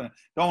stab. I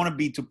don't want to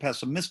be too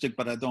pessimistic,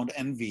 but I don't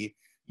envy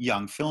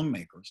young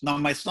filmmakers. Now,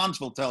 my sons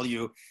will tell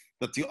you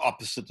that the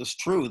opposite is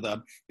true, that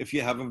if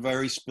you have a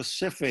very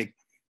specific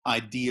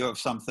idea of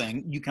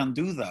something, you can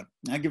do that.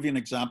 I'll give you an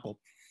example.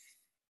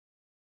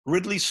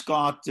 Ridley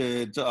Scott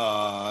did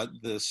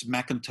this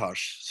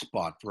Macintosh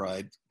spot,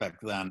 right, back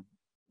then.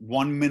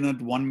 1 minute,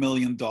 $1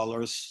 million,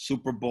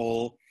 Super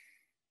Bowl.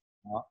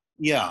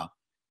 Yeah.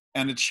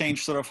 And it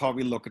changed sort of how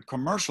we look at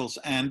commercials.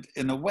 And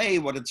in a way,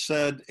 what it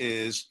said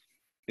is,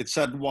 it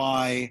said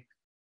why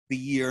the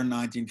year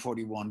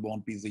 1941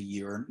 won't be the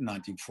year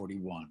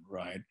 1941,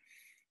 right?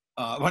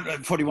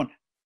 41,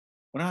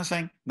 what am I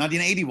saying?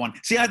 1981.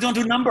 See, I don't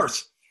do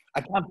numbers.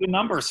 I can't do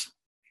numbers.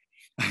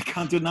 I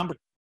can't do numbers.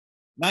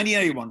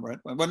 1981, right?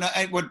 What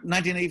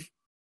 1980?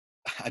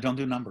 I don't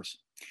do numbers.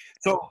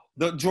 So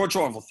the George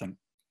Orwell thing.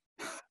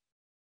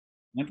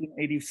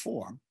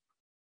 1984.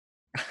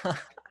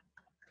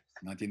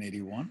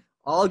 1981.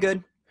 All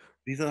good.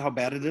 These are how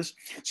bad it is.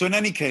 So in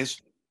any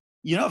case,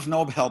 you have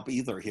no help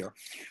either here.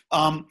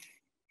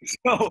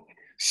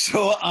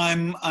 So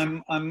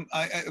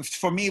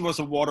for me, it was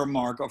a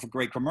watermark of a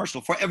great commercial.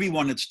 For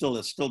everyone, it's still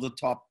the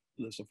top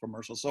list of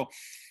commercials. So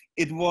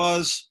it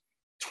was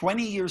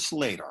 20 years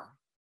later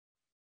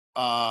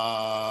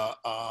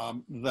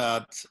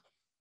that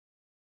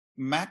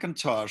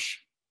Macintosh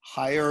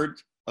hired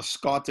a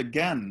Scott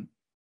again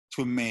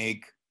to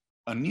make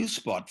a new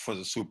spot for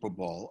the Super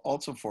Bowl,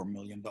 also $4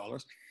 million.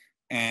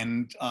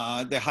 And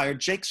they hired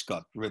Jake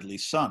Scott,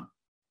 Ridley's son.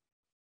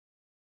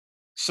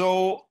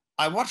 So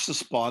I watched the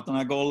spot and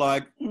I go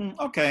like,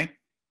 okay,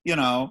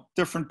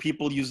 different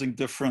people using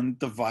different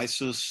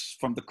devices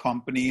from the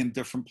company in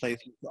different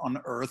places on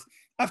Earth.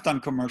 I've done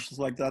commercials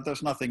like that.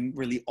 There's nothing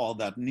really all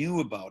that new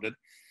about it.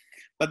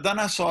 But then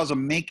I saw as a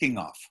making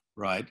of,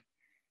 right?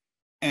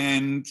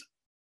 And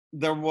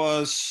there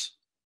was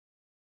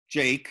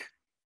Jake,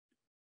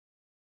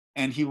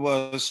 and he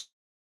was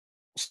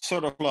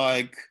sort of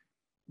like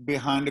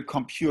behind a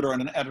computer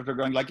and an editor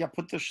going like, yeah,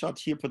 put this shot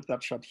here, put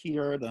that shot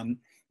here, then,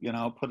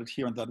 put it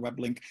here on that web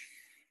link.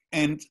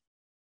 And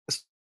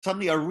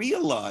suddenly I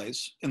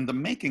realized in the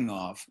making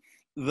of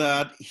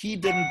that he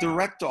didn't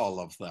direct all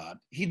of that.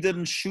 He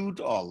didn't shoot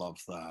all of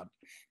that.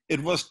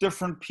 It was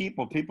different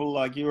people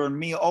like you and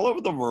me all over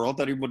the world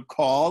that he would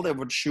call, they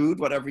would shoot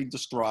whatever he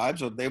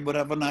describes, or they would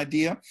have an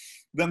idea.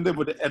 Then they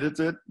would edit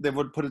it, they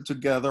would put it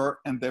together,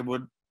 and they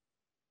would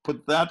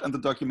put that and the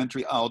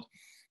documentary out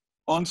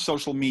on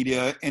social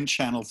media in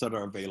channels that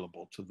are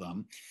available to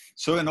them.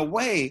 So in a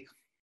way,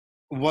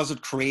 was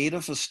it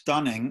creative or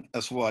stunning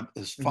as what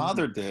his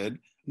father did?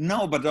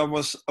 No, but that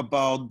was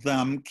about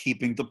them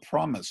keeping the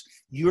promise.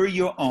 You're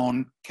your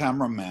own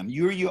cameraman.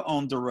 You're your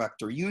own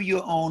director. You're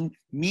your own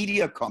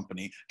media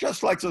company,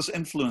 just like those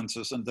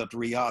influencers in that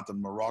Riyadh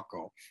in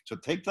Morocco. So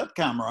take that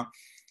camera,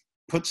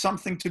 put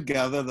something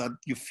together that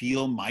you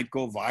feel might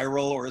go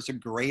viral or is a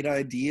great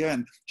idea,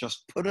 and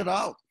just put it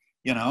out,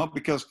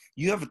 because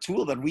you have a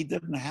tool that we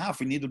didn't have.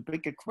 We needed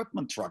big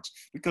equipment trucks.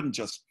 We couldn't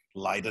just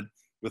light it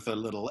with a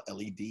little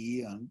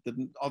LED, and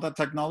all that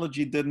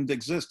technology didn't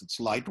exist. It's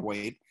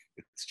lightweight.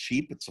 It's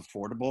cheap, it's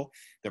affordable.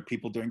 There are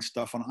people doing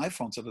stuff on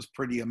iPhones that is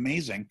pretty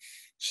amazing.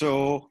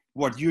 So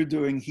what you're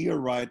doing here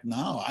right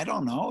now, I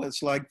don't know.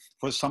 It's like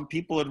for some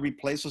people, it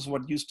replaces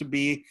what used to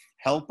be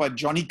held by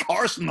Johnny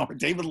Carson or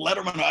David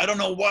Letterman. Or I don't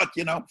know what,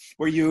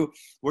 where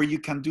you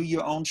can do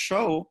your own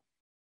show,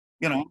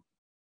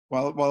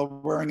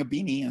 while wearing a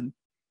beanie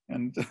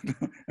and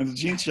a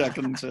jeans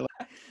jacket and say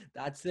like,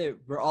 that's it.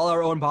 We're all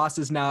our own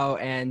bosses now.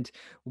 And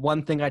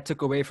one thing I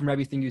took away from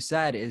everything you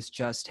said is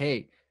just,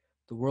 hey,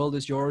 the world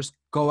is yours.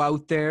 Go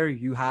out there.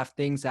 You have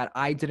things that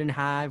I didn't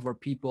have, or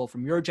people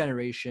from your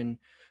generation.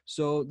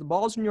 So the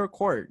ball's in your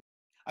court.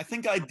 I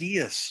think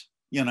ideas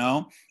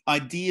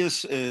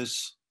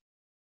is,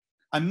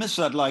 I miss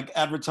that. Like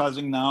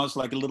advertising now is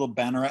like a little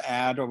banner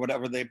ad or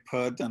whatever they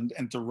put and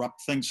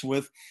interrupt things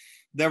with.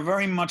 They're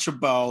very much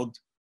about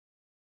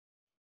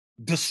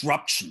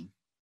disruption.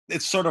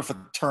 It's sort of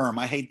a term.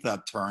 I hate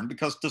that term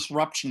because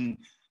disruption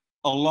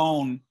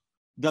alone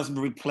doesn't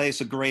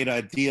replace a great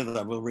idea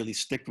that will really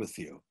stick with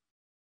you.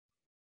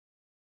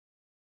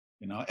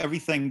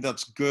 Everything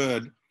that's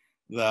good,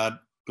 that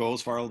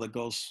goes viral, that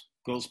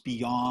goes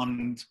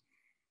beyond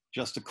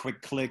just a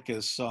quick click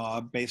is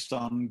based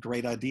on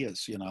great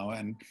ideas,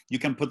 and you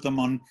can put them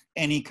on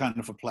any kind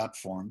of a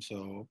platform.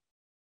 So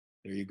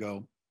there you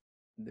go.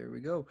 There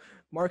we go.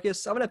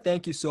 Marcus, I want to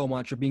thank you so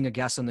much for being a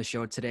guest on the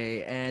show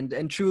today.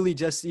 And truly,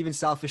 just even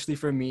selfishly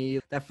for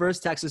me, that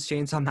first Texas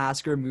Chainsaw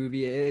Massacre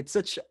movie, it's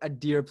such a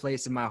dear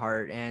place in my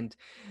heart. And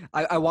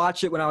I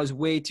watched it when I was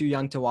way too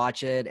young to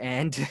watch it.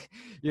 And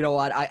you know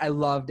what? I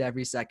loved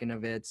every second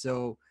of it.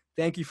 So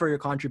thank you for your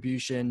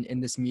contribution in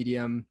this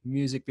medium,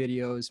 music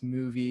videos,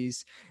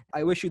 movies.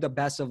 I wish you the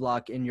best of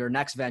luck in your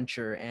next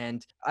venture.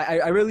 And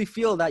I really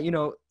feel that,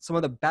 some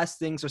of the best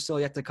things are still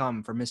yet to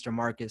come for Mr.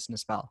 Marcus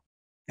Nispel.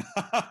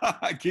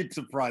 I keep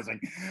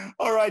surprising.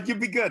 All right, you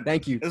be good.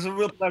 Thank you. It's a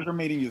real pleasure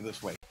meeting you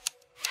this way.